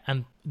 Yeah,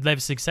 and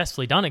they've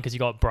successfully done it because you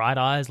got Bright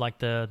Eyes, like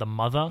the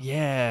mother.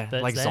 Yeah,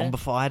 that's like there.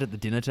 zombified at the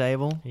dinner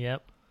table.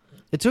 Yep.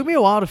 It took me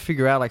a while to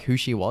figure out like who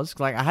she was.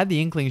 Like I had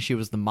the inkling she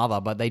was the mother,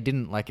 but they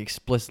didn't like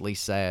explicitly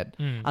say it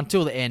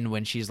until the end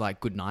when she's like,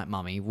 "Good night,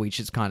 mummy," which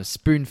is kind of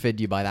spoon fed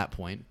you by that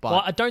point. But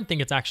Well, I don't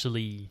think it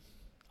actually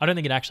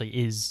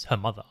is her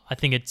mother. I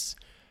think it's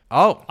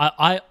oh,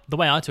 I the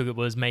way I took it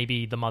was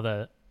maybe the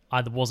mother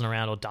either wasn't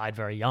around or died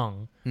very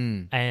young,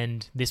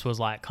 and this was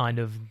like kind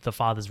of the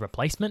father's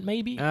replacement,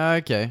 maybe.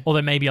 okay.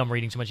 Although maybe I'm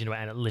reading too much into it,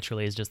 and it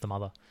literally is just the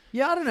mother.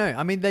 Yeah, I don't know.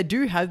 I mean, they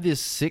do have this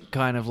sick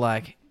kind of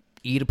like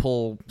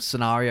Oedipal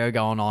scenario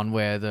going on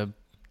where the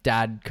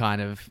dad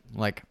kind of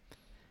like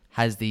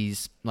has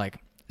these like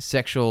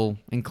sexual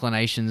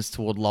inclinations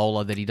toward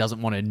Lola that he doesn't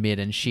want to admit,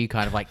 and she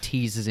kind of like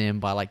teases him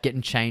by like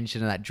getting changed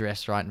into that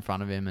dress right in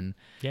front of him and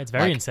Yeah, it's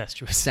very like,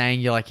 incestuous.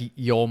 saying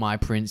you're my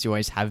prince, you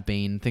always have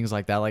been, things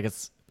like that. Like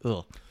it's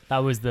That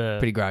was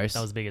pretty gross.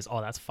 That was the biggest. Oh,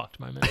 that's fucked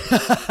moment.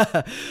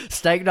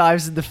 Steak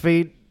knives in the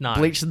feet, No.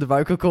 bleach in the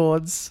vocal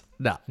cords.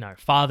 No. No,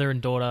 father and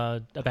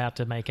daughter about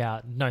to make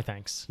out. No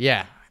thanks.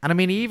 Yeah. And I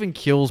mean, he even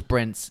kills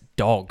Brent's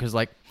dog because,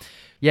 like,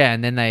 yeah,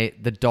 and then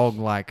the dog,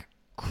 like,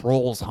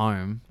 crawls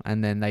home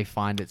and then they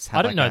find it's had,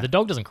 I don't know. The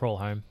dog doesn't crawl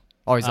home.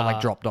 Oh, is it,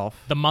 like, dropped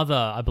off? The mother,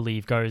 I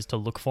believe, goes to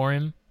look for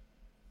him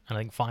and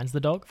I think finds the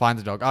dog.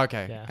 Finds the dog.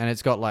 Okay. Yeah. And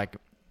it's got, like,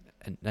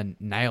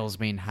 nails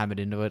being hammered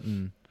into it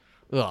and,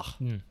 rough.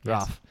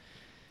 Yes.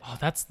 Oh,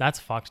 that's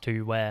fucked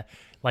too, where,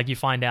 like, you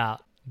find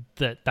out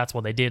that that's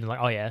what they did and, like,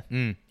 oh, yeah,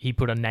 he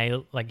put a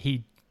nail, like,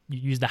 he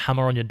used a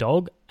hammer on your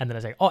dog and then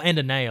it's like, oh, and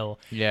a nail.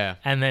 Yeah.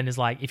 And then it's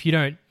like, if you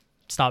don't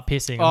start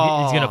pissing,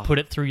 he's going to put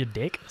it through your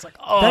dick. It's like,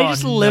 oh, They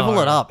just level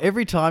no. it up.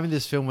 Every time in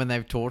this film when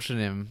they've tortured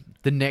him,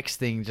 the next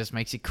thing just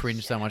makes you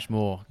cringe so much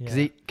more.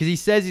 Because he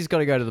says he's got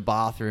to go to the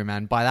bathroom,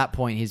 and by that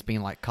point he's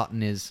been like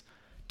cutting his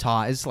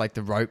ties, like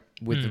the rope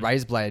with the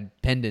razor blade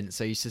pendant,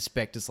 so you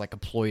suspect it's like a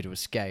ploy to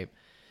escape.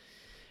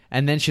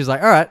 And then she's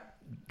like, all right,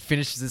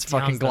 finishes this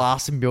fucking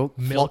glass of milk,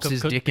 flops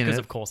his dick in it. Because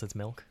of course it's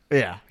milk.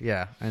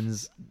 Yeah. And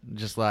is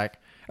just like,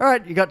 all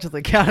right, you got to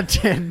the count of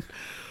 10.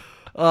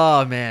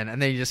 Oh, man.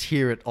 And then you just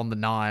hear it on the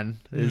 9.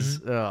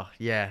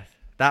 Yeah.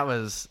 That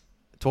was...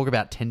 Talk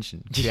about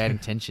tension, creating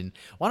tension.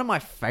 One of my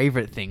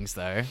favorite things,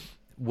 though,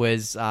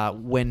 was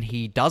when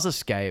he does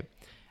escape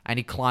and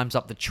he climbs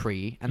up the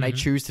tree and they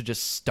choose to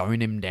just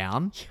stone him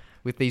down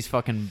with these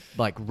fucking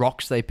like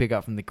rocks they pick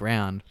up from the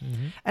ground.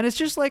 And it's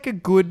just like a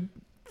good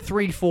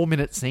 3-4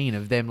 minute scene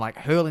of them like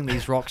hurling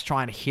these rocks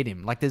trying to hit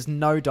him. Like there's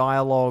no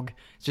dialogue.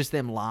 It's just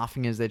them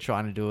laughing as they're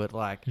trying to do it.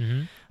 Like,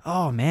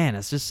 oh man,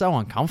 it's just so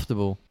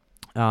uncomfortable.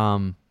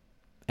 It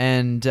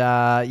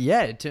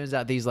turns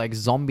out these like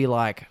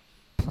zombie-like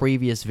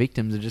previous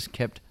victims are just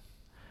kept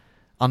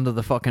under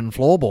the fucking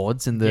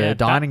floorboards in the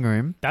dining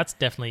room. That's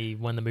definitely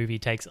when the movie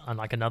takes on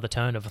like another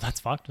turn of that's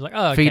fucked. It's like,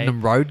 oh, okay. Feeding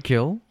them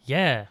roadkill.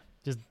 Yeah.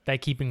 Just they're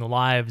keeping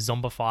alive,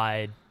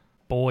 zombified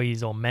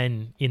boys or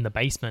men in the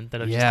basement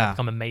that have just like,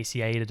 become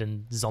emaciated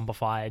and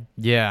zombified.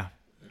 Yeah.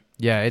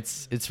 Yeah,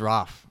 it's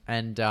rough.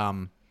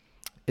 And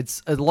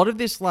it's a lot of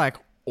this like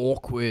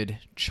awkward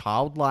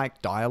childlike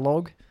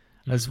dialogue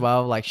as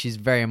well. Like she's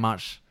very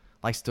much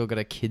like still got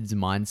a kid's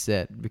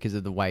mindset because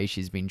of the way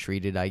she's been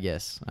treated, I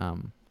guess.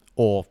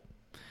 Or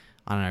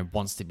I don't know,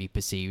 wants to be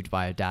perceived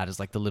by her dad as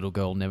like the little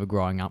girl never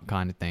growing up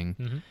kind of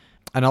thing.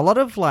 And a lot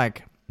of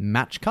like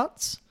match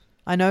cuts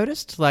I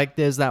noticed. Like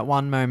there's that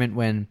one moment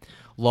when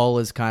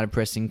Lola's kind of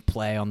pressing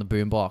play on the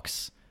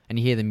boombox and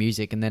you hear the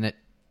music and then it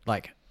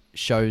like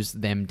shows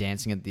them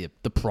dancing at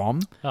the prom,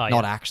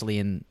 not actually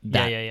in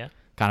that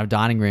kind of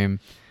dining room.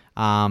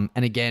 And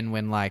again,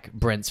 when like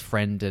Brent's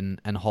friend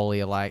and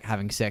Holly are like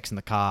having sex in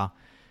the car,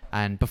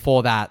 and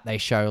before that they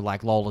show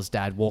like Lola's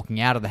dad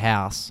walking out of the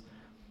house,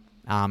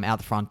 out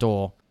the front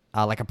door,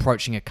 like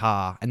approaching a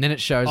car, and then it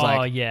shows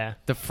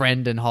the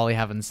friend and Holly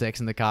having sex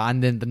in the car,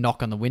 and then the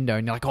knock on the window,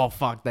 and you're like, oh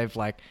fuck, they've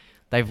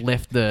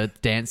left the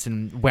dance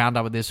and wound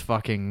up with this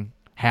fucking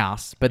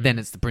house, but then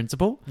it's the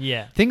principal.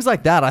 Yeah, things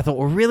like that I thought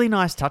were really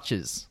nice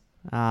touches.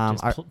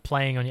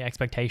 Playing on your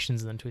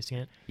expectations and then twisting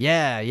it.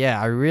 Yeah,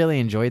 I really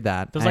enjoyed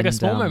that. There's like a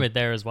small moment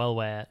there as well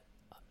where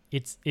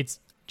it's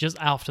just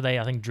after they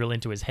I think drill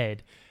into his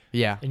head.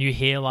 Yeah, and you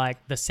hear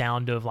like the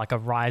sound of like a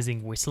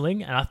rising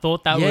whistling, and I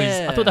thought that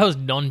was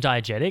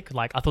non-diegetic.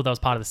 Like I thought that was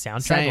part of the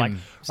soundtrack.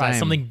 Right,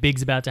 something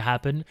big's about to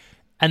happen,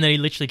 and then he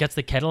literally gets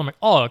the kettle. I'm like,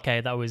 oh,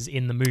 okay, that was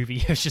in the movie.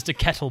 It was just a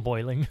kettle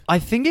boiling. I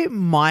think it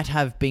might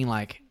have been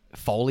like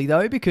Foley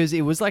though, because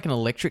it was like an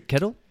electric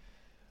kettle.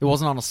 It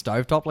wasn't on a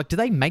stovetop. Like, do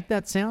they make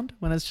that sound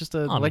when it's just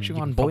an electric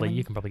one boiling?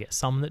 You can probably get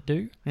some that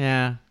do.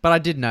 Yeah, but I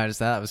did notice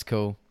that. That was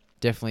cool.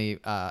 Definitely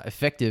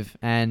effective,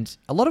 and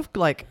a lot of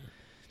like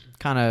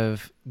kind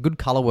of good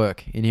color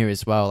work in here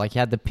as well. Like you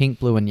had the pink,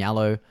 blue, and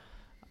yellow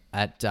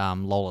at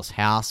Lola's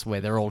house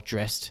where they're all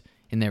dressed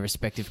in their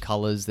respective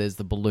colors. There's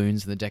the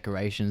balloons and the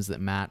decorations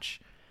that match.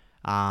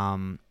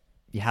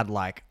 You had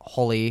like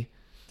Holly,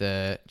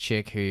 the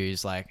chick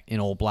who's like in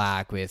all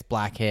black with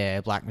black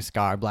hair, black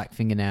mascara, black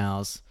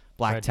fingernails,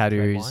 black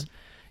tattoos. Red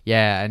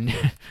yeah, and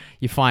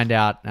you find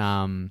out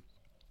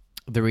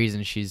the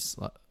reason she's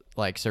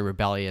like so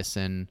rebellious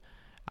and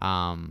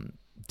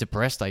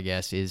depressed, I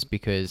guess, is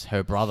because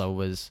her brother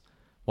was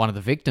one of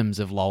the victims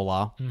of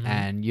Lola,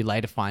 and you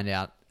later find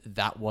out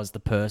that was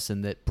the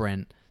person that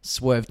Brent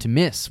swerved to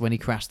miss when he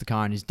crashed the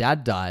car and his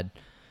dad died.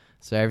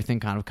 So everything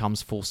kind of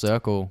comes full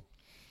circle.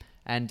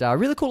 And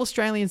really cool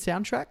Australian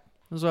soundtrack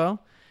as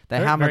well. They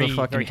hammer the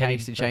fucking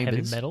Hasty Chambers.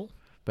 Heavy metal.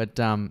 But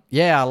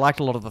I liked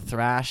a lot of the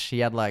thrash. He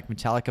had like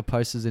Metallica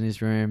posters in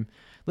his room.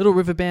 Little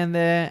river band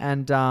there.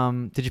 And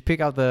did you pick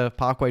up the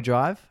Parkway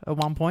Drive at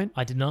one point?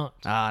 I did not.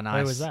 Ah, nice.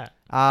 Where was that?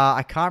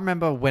 I can't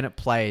remember when it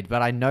played,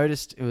 but I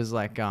noticed it was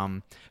like it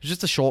was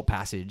just a short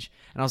passage,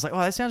 and I was like, "Oh,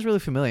 that sounds really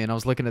familiar." And I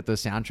was looking at the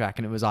soundtrack,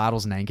 and it was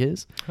Idols and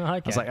Anchors. Okay.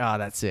 I was like, "Oh,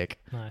 that's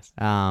sick." Nice.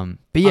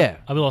 But yeah,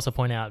 I will also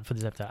point out for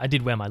this episode, I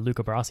did wear my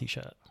Luca Brasi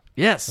shirt.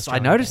 Yes, I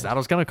noticed that. I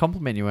was going to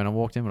compliment you when I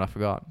walked in, but I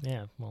forgot.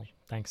 Yeah, well,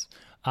 thanks.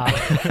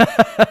 Back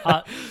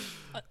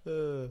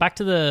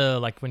to the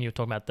like when you were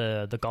talking about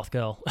the goth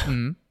girl,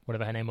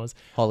 whatever her name was,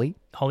 Holly.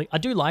 I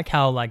do like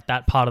how like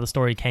that part of the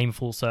story came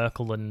full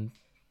circle and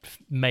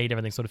made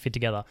everything sort of fit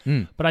together.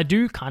 But I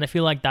do kind of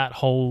feel like that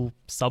whole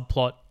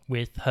subplot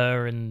with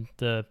her and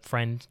the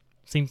friend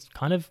seems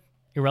kind of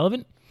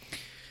irrelevant,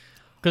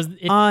 because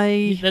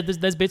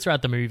there's bits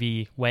throughout the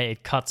movie where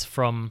it cuts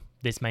from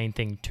this main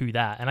thing to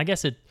that, and I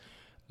guess it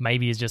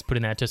maybe is just put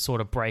in there to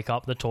sort of break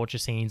up the torture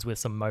scenes with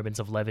some moments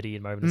of levity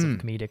and moments of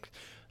comedic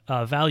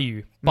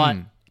value, but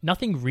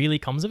nothing really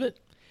comes of it.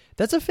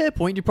 That's a fair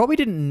point. You probably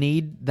didn't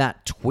need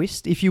that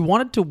twist. If you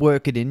wanted to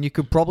work it in, you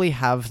could probably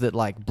have that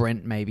like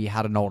Brent maybe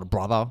had an older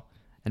brother,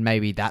 and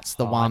maybe that's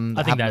the one.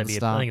 I think that'd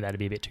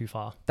be a bit too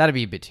far. That'd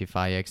be a bit too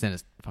far, yeah, because then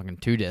it's fucking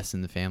 2 deaths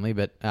in the family.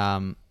 But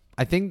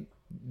I think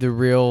the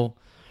real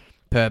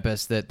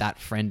purpose that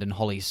friend and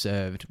Holly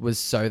served was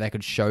so they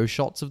could show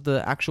shots of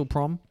the actual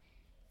prom.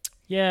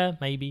 Yeah,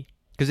 maybe.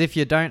 Because if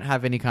you don't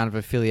have any kind of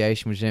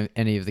affiliation with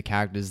any of the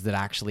characters that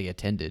actually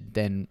attended,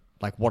 then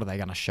like what are they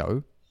going to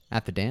show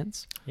at the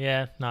dance?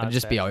 Yeah, no. It'd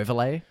just be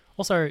overlay.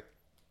 Also,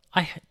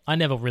 I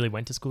never really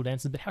went to school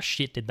dances, but how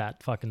shit did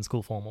that fucking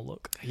school formal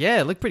look? Yeah,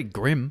 it looked pretty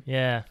grim.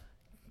 Yeah.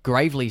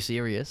 Gravely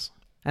serious.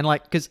 And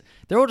like, because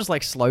they're all just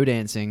like slow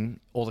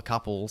dancing, all the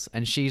couples,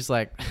 and she's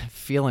like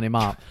feeling him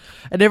up.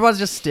 And everyone's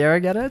just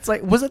staring at her. It's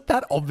like, was it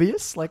that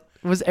obvious? Like,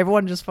 was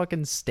everyone just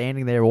fucking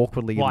standing there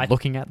awkwardly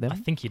looking at them? I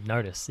think you'd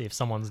notice if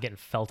someone's getting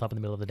felt up in the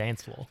middle of the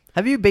dance floor.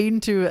 Have you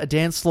been to a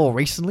dance floor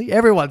recently?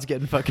 Everyone's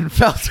getting fucking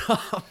felt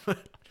up.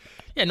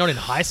 Yeah, not in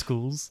high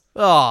schools.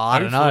 Oh, I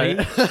don't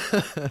know.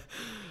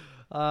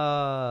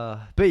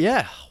 But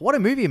yeah, what a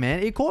movie,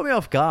 man. It caught me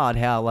off guard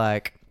how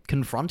like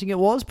confronting it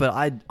was,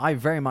 but I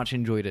very much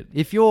enjoyed it.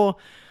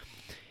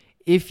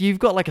 If you've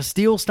got like a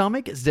steel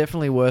stomach, it's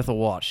definitely worth a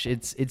watch.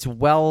 It's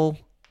well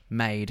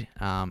made,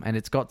 and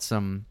it's got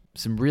some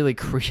really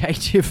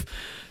creative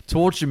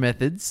torture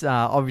methods.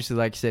 Obviously,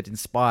 like you said,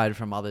 inspired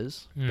from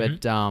others.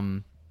 But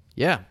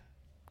yeah,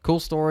 cool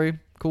story,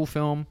 cool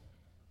film,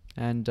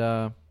 and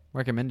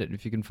recommend it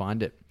if you can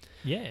find it.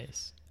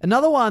 Yes.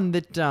 Another one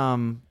that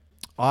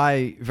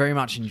I very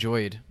much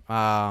enjoyed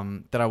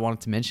that I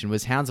wanted to mention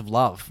was Hounds of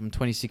Love from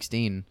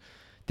 2016.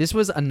 This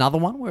was another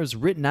one where it was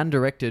written and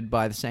directed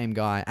by the same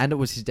guy, and it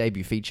was his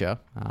debut feature.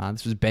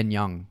 This was Ben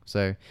Young.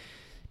 So,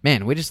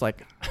 man, we're just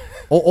like...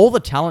 all the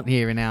talent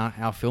here in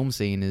our film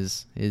scene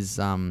is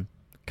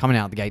coming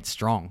out the gate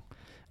strong.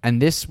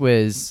 And this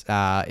was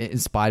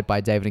inspired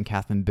by David and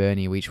Catherine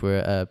Burney, which were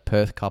a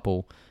Perth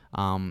couple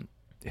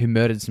who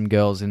murdered some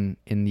girls in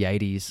the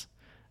 80s,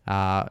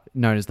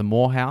 known as the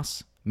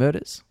Morehouse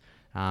murders.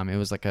 It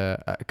was like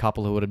a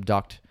couple who would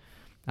abduct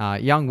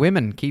young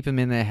women, keep them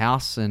in their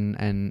house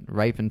and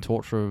rape and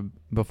torture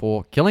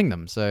before killing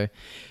them. So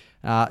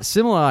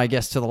similar, I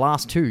guess, to the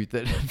last two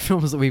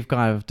films that we've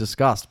kind of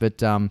discussed.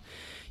 But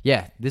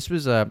yeah, this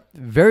was a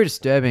very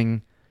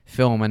disturbing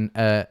film and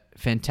a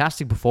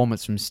fantastic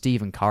performance from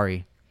Stephen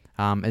Curry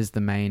as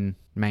the main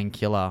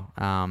killer.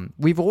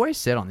 We've always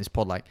said on this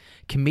pod, like,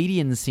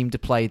 comedians seem to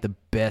play the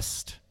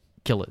best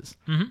killers,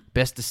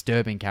 best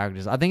disturbing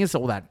characters. I think it's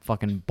all that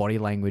fucking body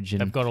language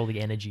and they've got all the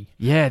energy.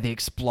 Yeah, the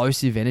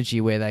explosive energy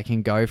where they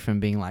can go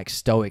from being like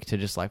stoic to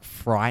just like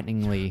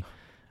frighteningly.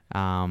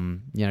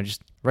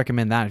 Just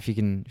recommend that if you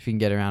can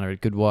get around it. A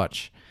good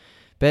watch.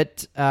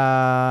 But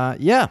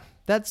yeah,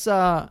 that's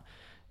our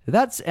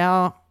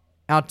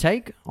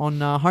take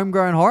on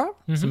Homegrown Horror.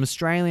 Some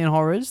Australian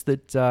horrors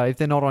that if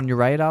they're not on your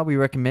radar, we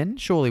recommend.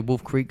 Surely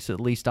Wolf Creek's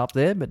at least up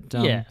there, but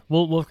yeah,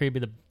 Wolf Creek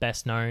would be the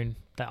best known.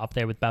 That up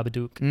there with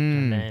Babadook,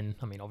 and then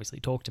obviously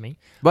Talk to Me.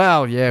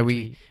 Well, yeah,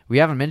 we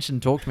haven't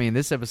mentioned Talk to Me in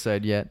this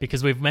episode yet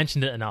because we've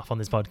mentioned it enough on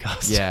this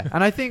podcast. Yeah,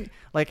 and I think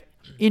like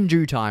in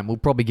due time we'll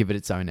probably give it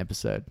its own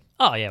episode.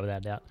 Oh yeah,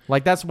 without doubt.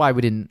 Like that's why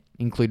we didn't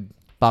include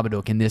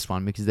Babadook in this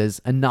one, because there's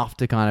enough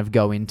to kind of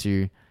go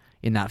into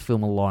in that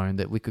film alone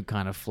that we could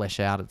kind of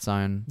flesh out its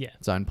own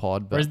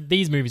pod. But whereas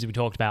these movies that we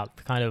talked about,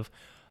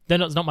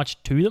 there's not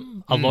much to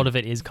them. A lot of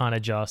it is kind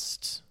of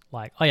just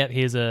like, oh yeah,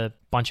 here's a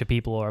bunch of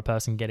people or a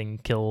person getting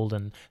killed,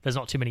 and there's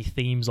not too many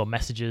themes or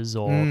messages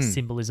or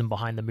symbolism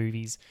behind the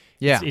movies.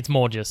 Yeah, it's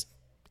more just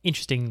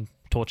interesting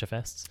torture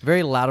fests.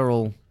 Very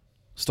lateral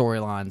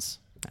storylines.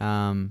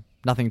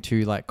 Nothing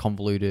too like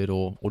convoluted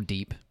or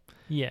deep.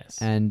 Yes,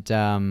 and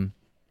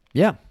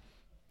yeah,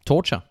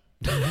 torture.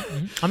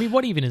 I mean,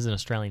 what even is an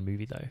Australian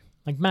movie though?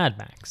 Like Mad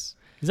Max,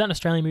 is that an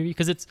Australian movie?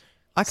 Because it's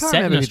I can't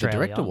remember who the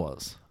director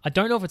was. I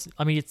don't know if it's.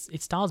 I mean,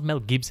 it stars Mel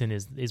Gibson.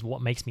 Is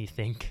what makes me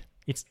think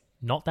it's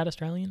not that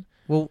Australian.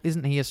 Well,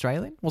 isn't he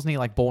Australian? Wasn't he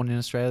like born in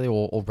Australia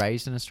or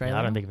raised in Australia?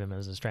 Yeah, I don't think of him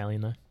as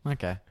Australian though.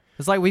 Okay,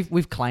 it's like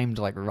we've claimed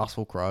like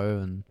Russell Crowe,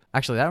 and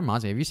actually that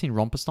reminds me. Have you seen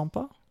Romper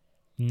Stomper?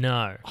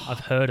 No, I've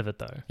heard of it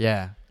though.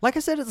 Yeah, like I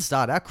said at the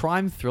start, our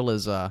crime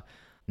thrillers are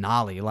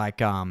gnarly. Like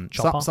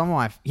Chopper. Some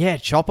of my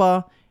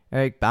Chopper.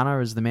 Eric Bana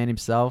is the man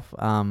himself.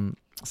 Some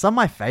of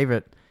my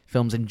favorite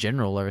films in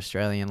general are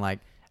Australian, like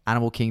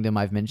Animal Kingdom.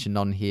 I've mentioned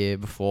on here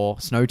before.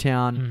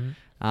 Snowtown.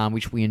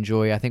 Which we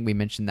enjoy. I think we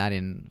mentioned that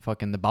in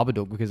fucking The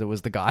Babadook because it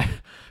was the guy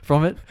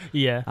from it.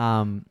 Yeah.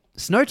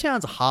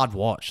 Snowtown's a hard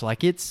watch.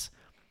 Like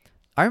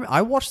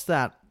I watched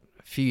that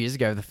a few years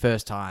ago the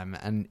first time,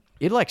 and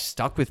it like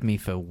stuck with me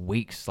for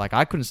weeks. Like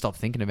I couldn't stop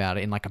thinking about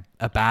it in like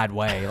a bad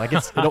way. Like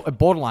it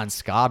borderline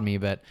scarred me,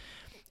 but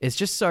it's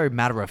just so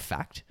matter of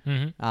fact.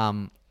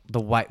 The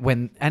way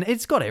and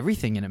it's got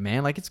everything in it,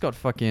 man. Like it's got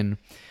fucking,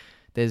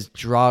 there's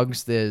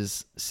drugs,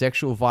 there's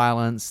sexual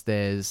violence,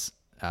 there's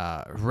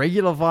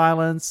regular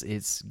violence,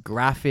 it's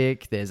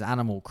graphic, there's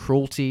animal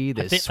cruelty,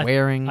 there's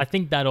swearing. I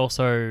think that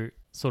also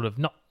sort of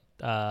not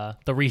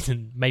the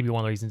reason, maybe one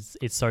of the reasons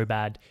it's so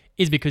bad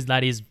is because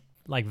that is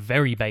like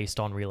very based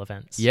on real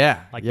events.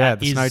 Yeah, like yeah,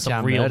 that is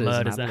some real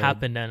murders that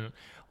happened, and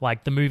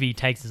like the movie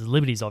takes its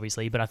liberties,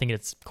 obviously, but I think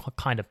it's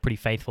kind of pretty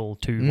faithful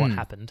to what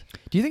happened.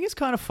 Do you think it's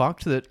kind of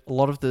fucked that a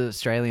lot of the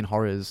Australian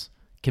horrors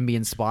can be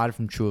inspired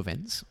from true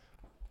events?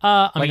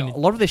 I mean, a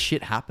lot of this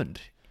shit happened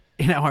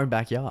in our own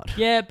backyard.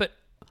 Yeah, but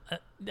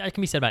that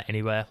can be said about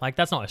anywhere. Like,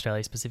 that's not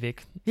Australia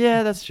specific.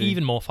 Yeah, that's true.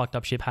 Even more fucked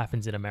up shit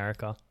happens in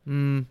America.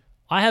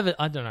 I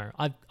don't know.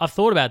 I've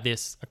thought about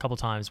this a couple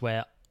times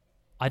where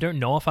I don't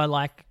know if I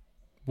like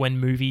when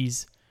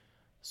movies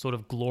sort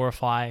of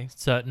glorify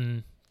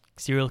certain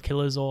serial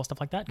killers or stuff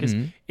like that, because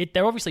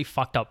they're obviously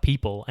fucked up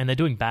people and they're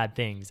doing bad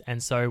things.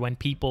 And so when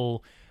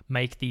people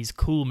make these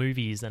cool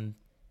movies and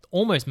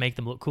almost make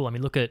them look cool, I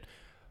mean, look at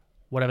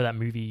whatever that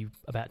movie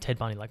about Ted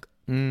Bundy, like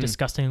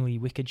Disgustingly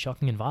Wicked,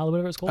 Shocking and Vile, or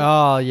whatever it's called.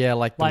 Oh yeah,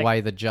 like the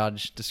way the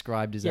judge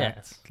described his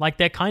acts. Like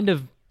they're kind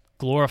of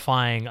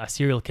glorifying a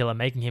serial killer,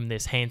 making him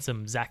this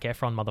handsome Zac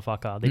Efron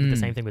motherfucker. They did the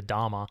same thing with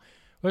Dahmer.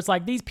 Where it's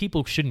like, these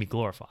people shouldn't be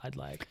glorified.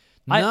 Like,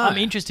 No. I'm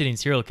interested in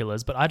serial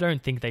killers, but I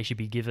don't think they should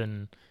be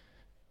given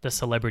the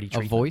celebrity A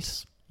treatment.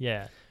 voice.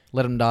 Yeah.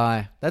 Let them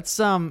die. That's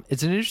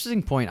it's an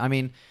interesting point. I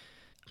mean,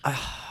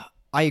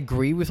 I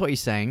agree with what you're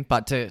saying,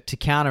 but to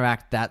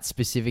counteract that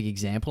specific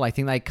example, I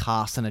think they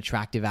cast an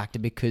attractive actor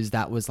because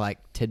that was like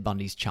Ted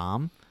Bundy's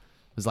charm.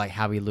 It was like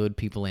how he lured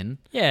people in.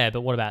 Yeah,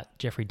 but what about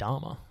Jeffrey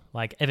Dahmer?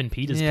 Like, Evan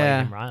Peters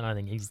played him, right? And I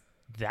think he's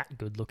that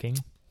good looking.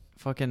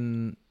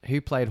 Fucking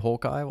who played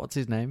Hawkeye? What's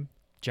his name?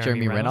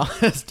 Jeremy Renner.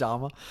 as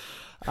Dahmer.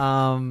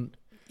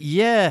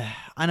 Yeah,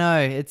 I know.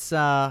 It's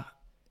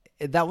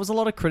that was a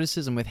lot of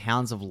criticism with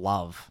Hounds of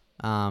Love.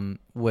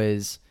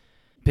 Was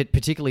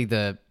particularly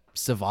the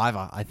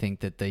survivor, I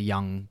think, that the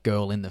young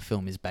girl in the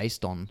film is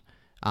based on,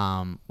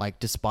 like,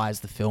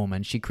 despised the film,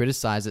 and she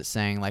criticized it,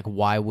 saying, like,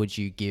 why would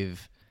you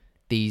give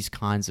these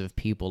kinds of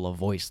people a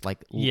voice?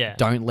 Like,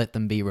 don't let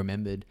them be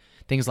remembered.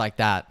 Things like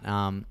that,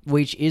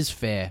 which is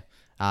fair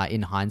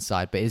in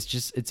hindsight, but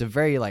it's a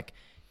very, like,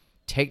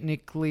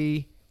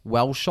 technically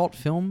well shot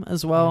film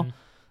as well.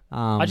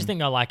 I just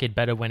think I like it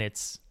better when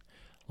it's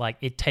like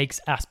it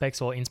takes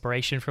aspects or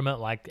inspiration from it.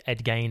 Like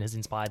Ed Gein has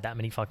inspired that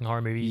many fucking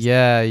horror movies.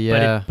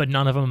 Yeah. But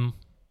none of them,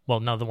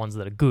 well, none of the ones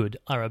that are good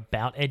are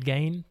about Ed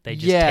Gein. They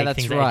just take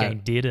things that Ed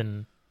Gein did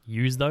and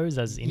use those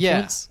as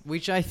influence. Yeah,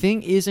 which I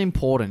think is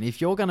important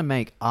if you're going to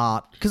make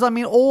art. Because, I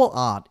mean, all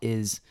art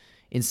is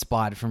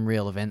inspired from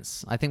real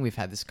events. I think we've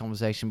had this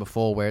conversation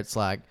before where it's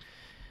like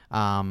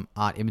art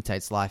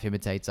imitates life,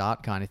 imitates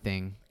art kind of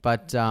thing.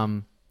 But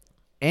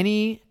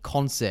any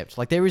concept,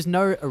 like there is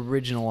no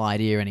original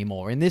idea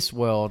anymore in this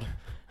world.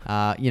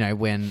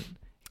 When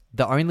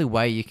the only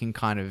way you can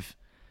kind of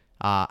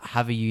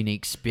have a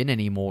unique spin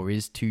anymore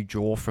is to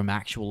draw from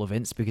actual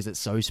events because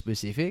it's so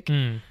specific.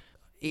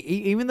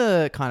 Even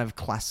the kind of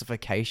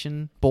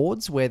classification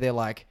boards where they're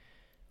like,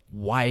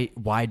 why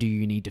do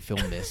you need to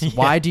film this?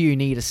 Why do you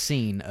need a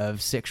scene of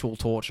sexual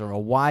torture?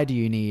 Or why do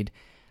you need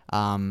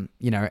an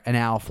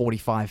hour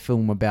 45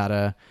 film about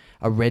a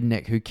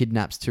redneck who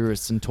kidnaps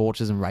tourists and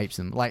tortures and rapes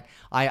them? Like,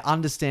 I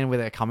understand where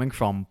they're coming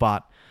from,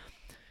 but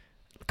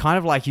kind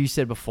of like you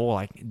said before,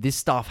 like, this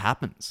stuff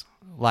happens.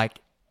 Like,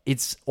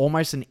 it's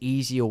almost an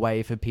easier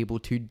way for people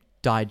to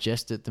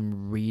digest it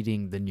than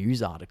reading the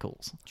news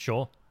articles.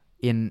 Sure.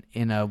 In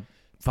a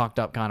fucked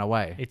up kind of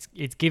way.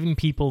 It's giving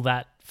people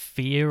that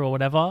fear or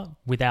whatever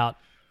without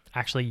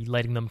actually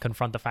letting them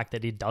confront the fact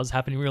that it does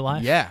happen in real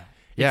life. Yeah.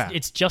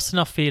 It's just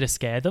enough fear to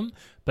scare them,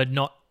 but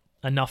not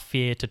enough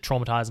fear to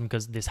traumatize them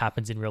because this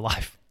happens in real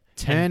life.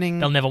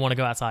 They'll never want to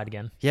go outside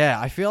again. Yeah,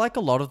 I feel like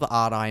a lot of the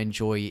art I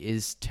enjoy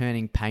is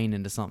turning pain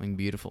into something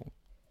beautiful.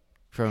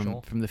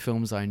 From the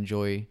films I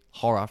enjoy,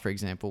 horror, for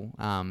example,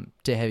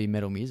 to heavy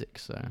metal music.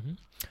 So,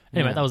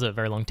 Anyway, that was a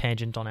very long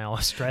tangent on our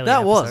Australian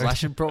That was. episode. I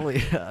should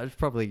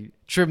probably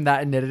trim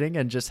that in editing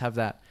and just have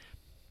that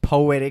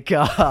poetic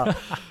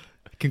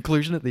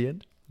conclusion at the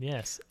end.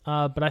 Yes,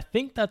 but I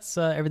think that's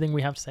everything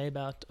we have to say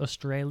about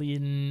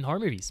Australian horror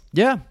movies.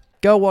 Yeah,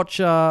 go watch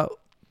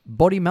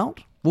Body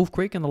Melt, Wolf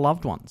Creek, and The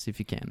Loved Ones if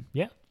you can.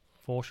 Yeah,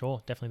 for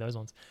sure. Definitely those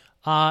ones.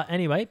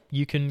 Anyway,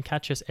 you can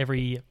catch us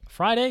every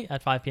Friday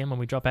at 5 p.m. when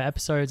we drop our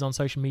episodes on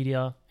social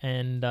media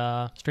and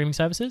streaming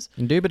services.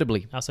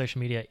 Indubitably. Our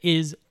social media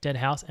is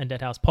Deadhouse and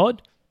Deadhouse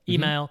Pod.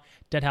 Email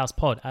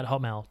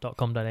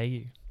deadhousepod@hotmail.com.au.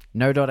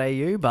 No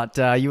 .au,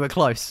 but you were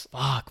close.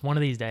 Fuck, one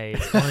of these days.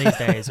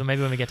 Or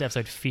maybe when we get to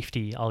episode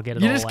 50, I'll get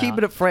it all You're just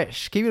keeping it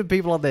fresh. Keeping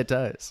people on their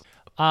toes.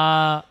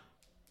 Yeah,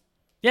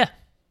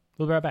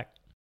 we'll be right back.